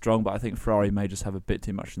Bull will be strong, but I think Ferrari may just have a bit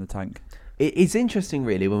too much in the tank. It's interesting,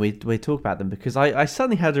 really, when we talk about them, because I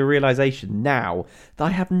suddenly had a realisation now that I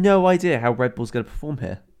have no idea how Red Bull's going to perform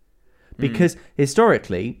here. Because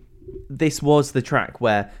historically, this was the track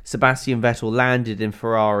where Sebastian Vettel landed in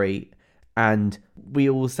Ferrari, and we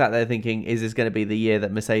all sat there thinking, is this going to be the year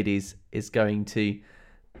that Mercedes is going to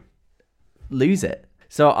lose it?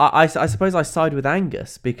 So I suppose I side with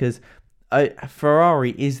Angus, because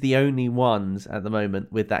Ferrari is the only ones at the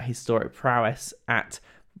moment with that historic prowess at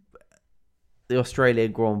the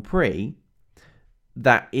Australian Grand Prix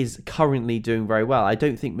that is currently doing very well. I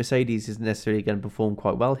don't think Mercedes is necessarily going to perform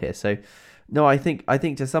quite well here. So no, I think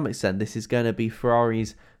to some extent this is going to be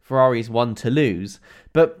Ferrari's one to lose.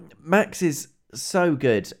 But Max is so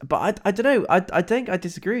good. But I don't know. I think I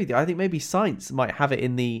disagree with you. I think maybe Sainz might have it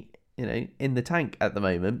in the tank at the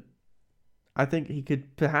moment. I think he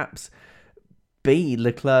could perhaps be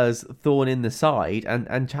Leclerc's thorn in the side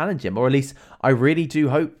and challenge him, or at least I really do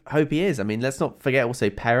hope he is. I mean, let's not forget also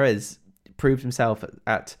Perez proved himself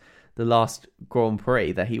at the last Grand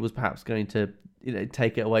Prix that he was perhaps going to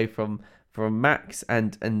take it away from Max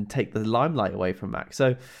and take the limelight away from Max.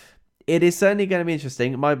 So it is certainly going to be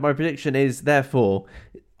interesting. My prediction is, therefore,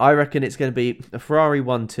 I reckon it's going to be a Ferrari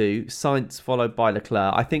 1-2, Sainz followed by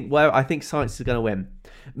Leclerc. I think Sainz is going to win,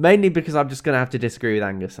 mainly because I'm just going to have to disagree with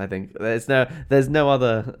Angus. I think there's no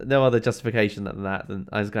other justification than that. Then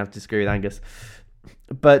I'm just going to have to disagree with Angus.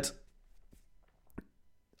 But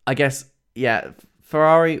I guess, yeah,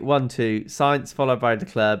 Ferrari 1-2, Sainz followed by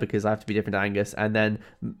Leclerc because I have to be different to Angus, and then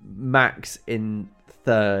Max in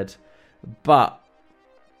third. But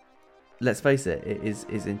let's face it, it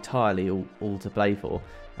is entirely all to play for,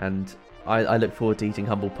 and I look forward to eating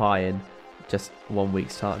humble pie in just 1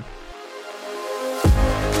 week's time.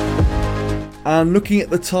 And looking at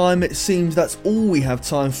the time, it seems that's all we have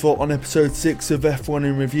time for on episode 6 of F1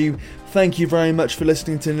 in Review. Thank you very much for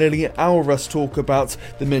listening to nearly an hour of us talk about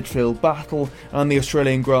the midfield battle and the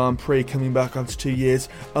Australian Grand Prix coming back after 2 years,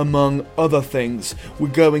 among other things. We're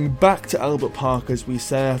going back to Albert Park, as we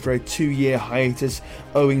say, after a 2-year hiatus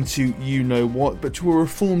owing to you-know-what, but to a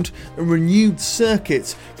reformed and renewed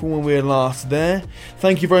circuit from when we were last there.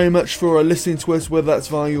 Thank you very much for listening to us, whether that's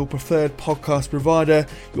via your preferred podcast provider,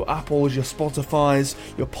 your Apples, your Spotifys,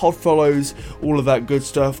 your Podfollows, all of that good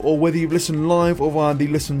stuff, or whether you've listened live or via the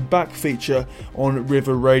listen back feature on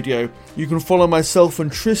River Radio. You can follow myself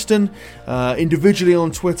and Tristan individually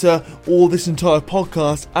on Twitter, or this entire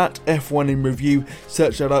podcast at F1 in Review.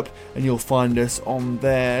 Search that up and you'll find us on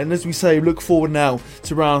there. And as we say, look forward now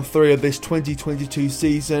to round 3 of this 2022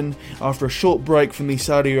 season. After a short break from the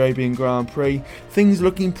Saudi Arabian Grand Prix, things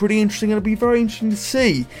looking pretty interesting, and it'll be very interesting to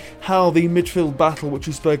see how the midfield battle, which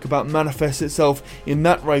we spoke about, manifests itself in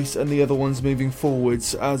that race and the other ones moving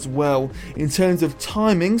forwards as well. In terms of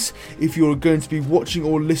timings, if you're going to be watching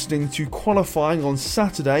or listening to qualifying on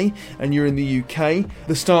Saturday and you're in the UK,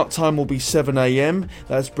 the start time will be 7 AM,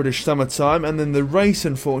 that's British summer time, and then the race,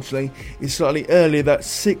 unfortunately, is slightly earlier, that's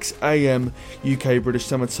 6 AM UK British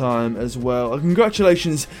summer time as well.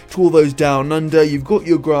 Congratulations to all those down under. You've got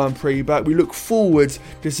your Grand Prix back. We look forward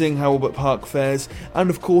to seeing how Albert Park fares, and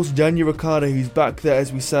of course Daniel Ricciardo, who's back there,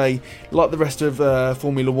 as we say, like the rest of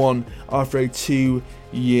Formula 1 after a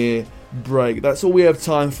 2-year break. That's all we have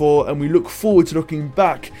time for, and we look forward to looking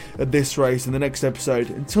back at this race in the next episode.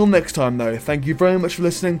 Until next time though, thank you very much for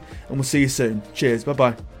listening, and we'll see you soon. Cheers, bye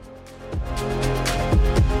bye.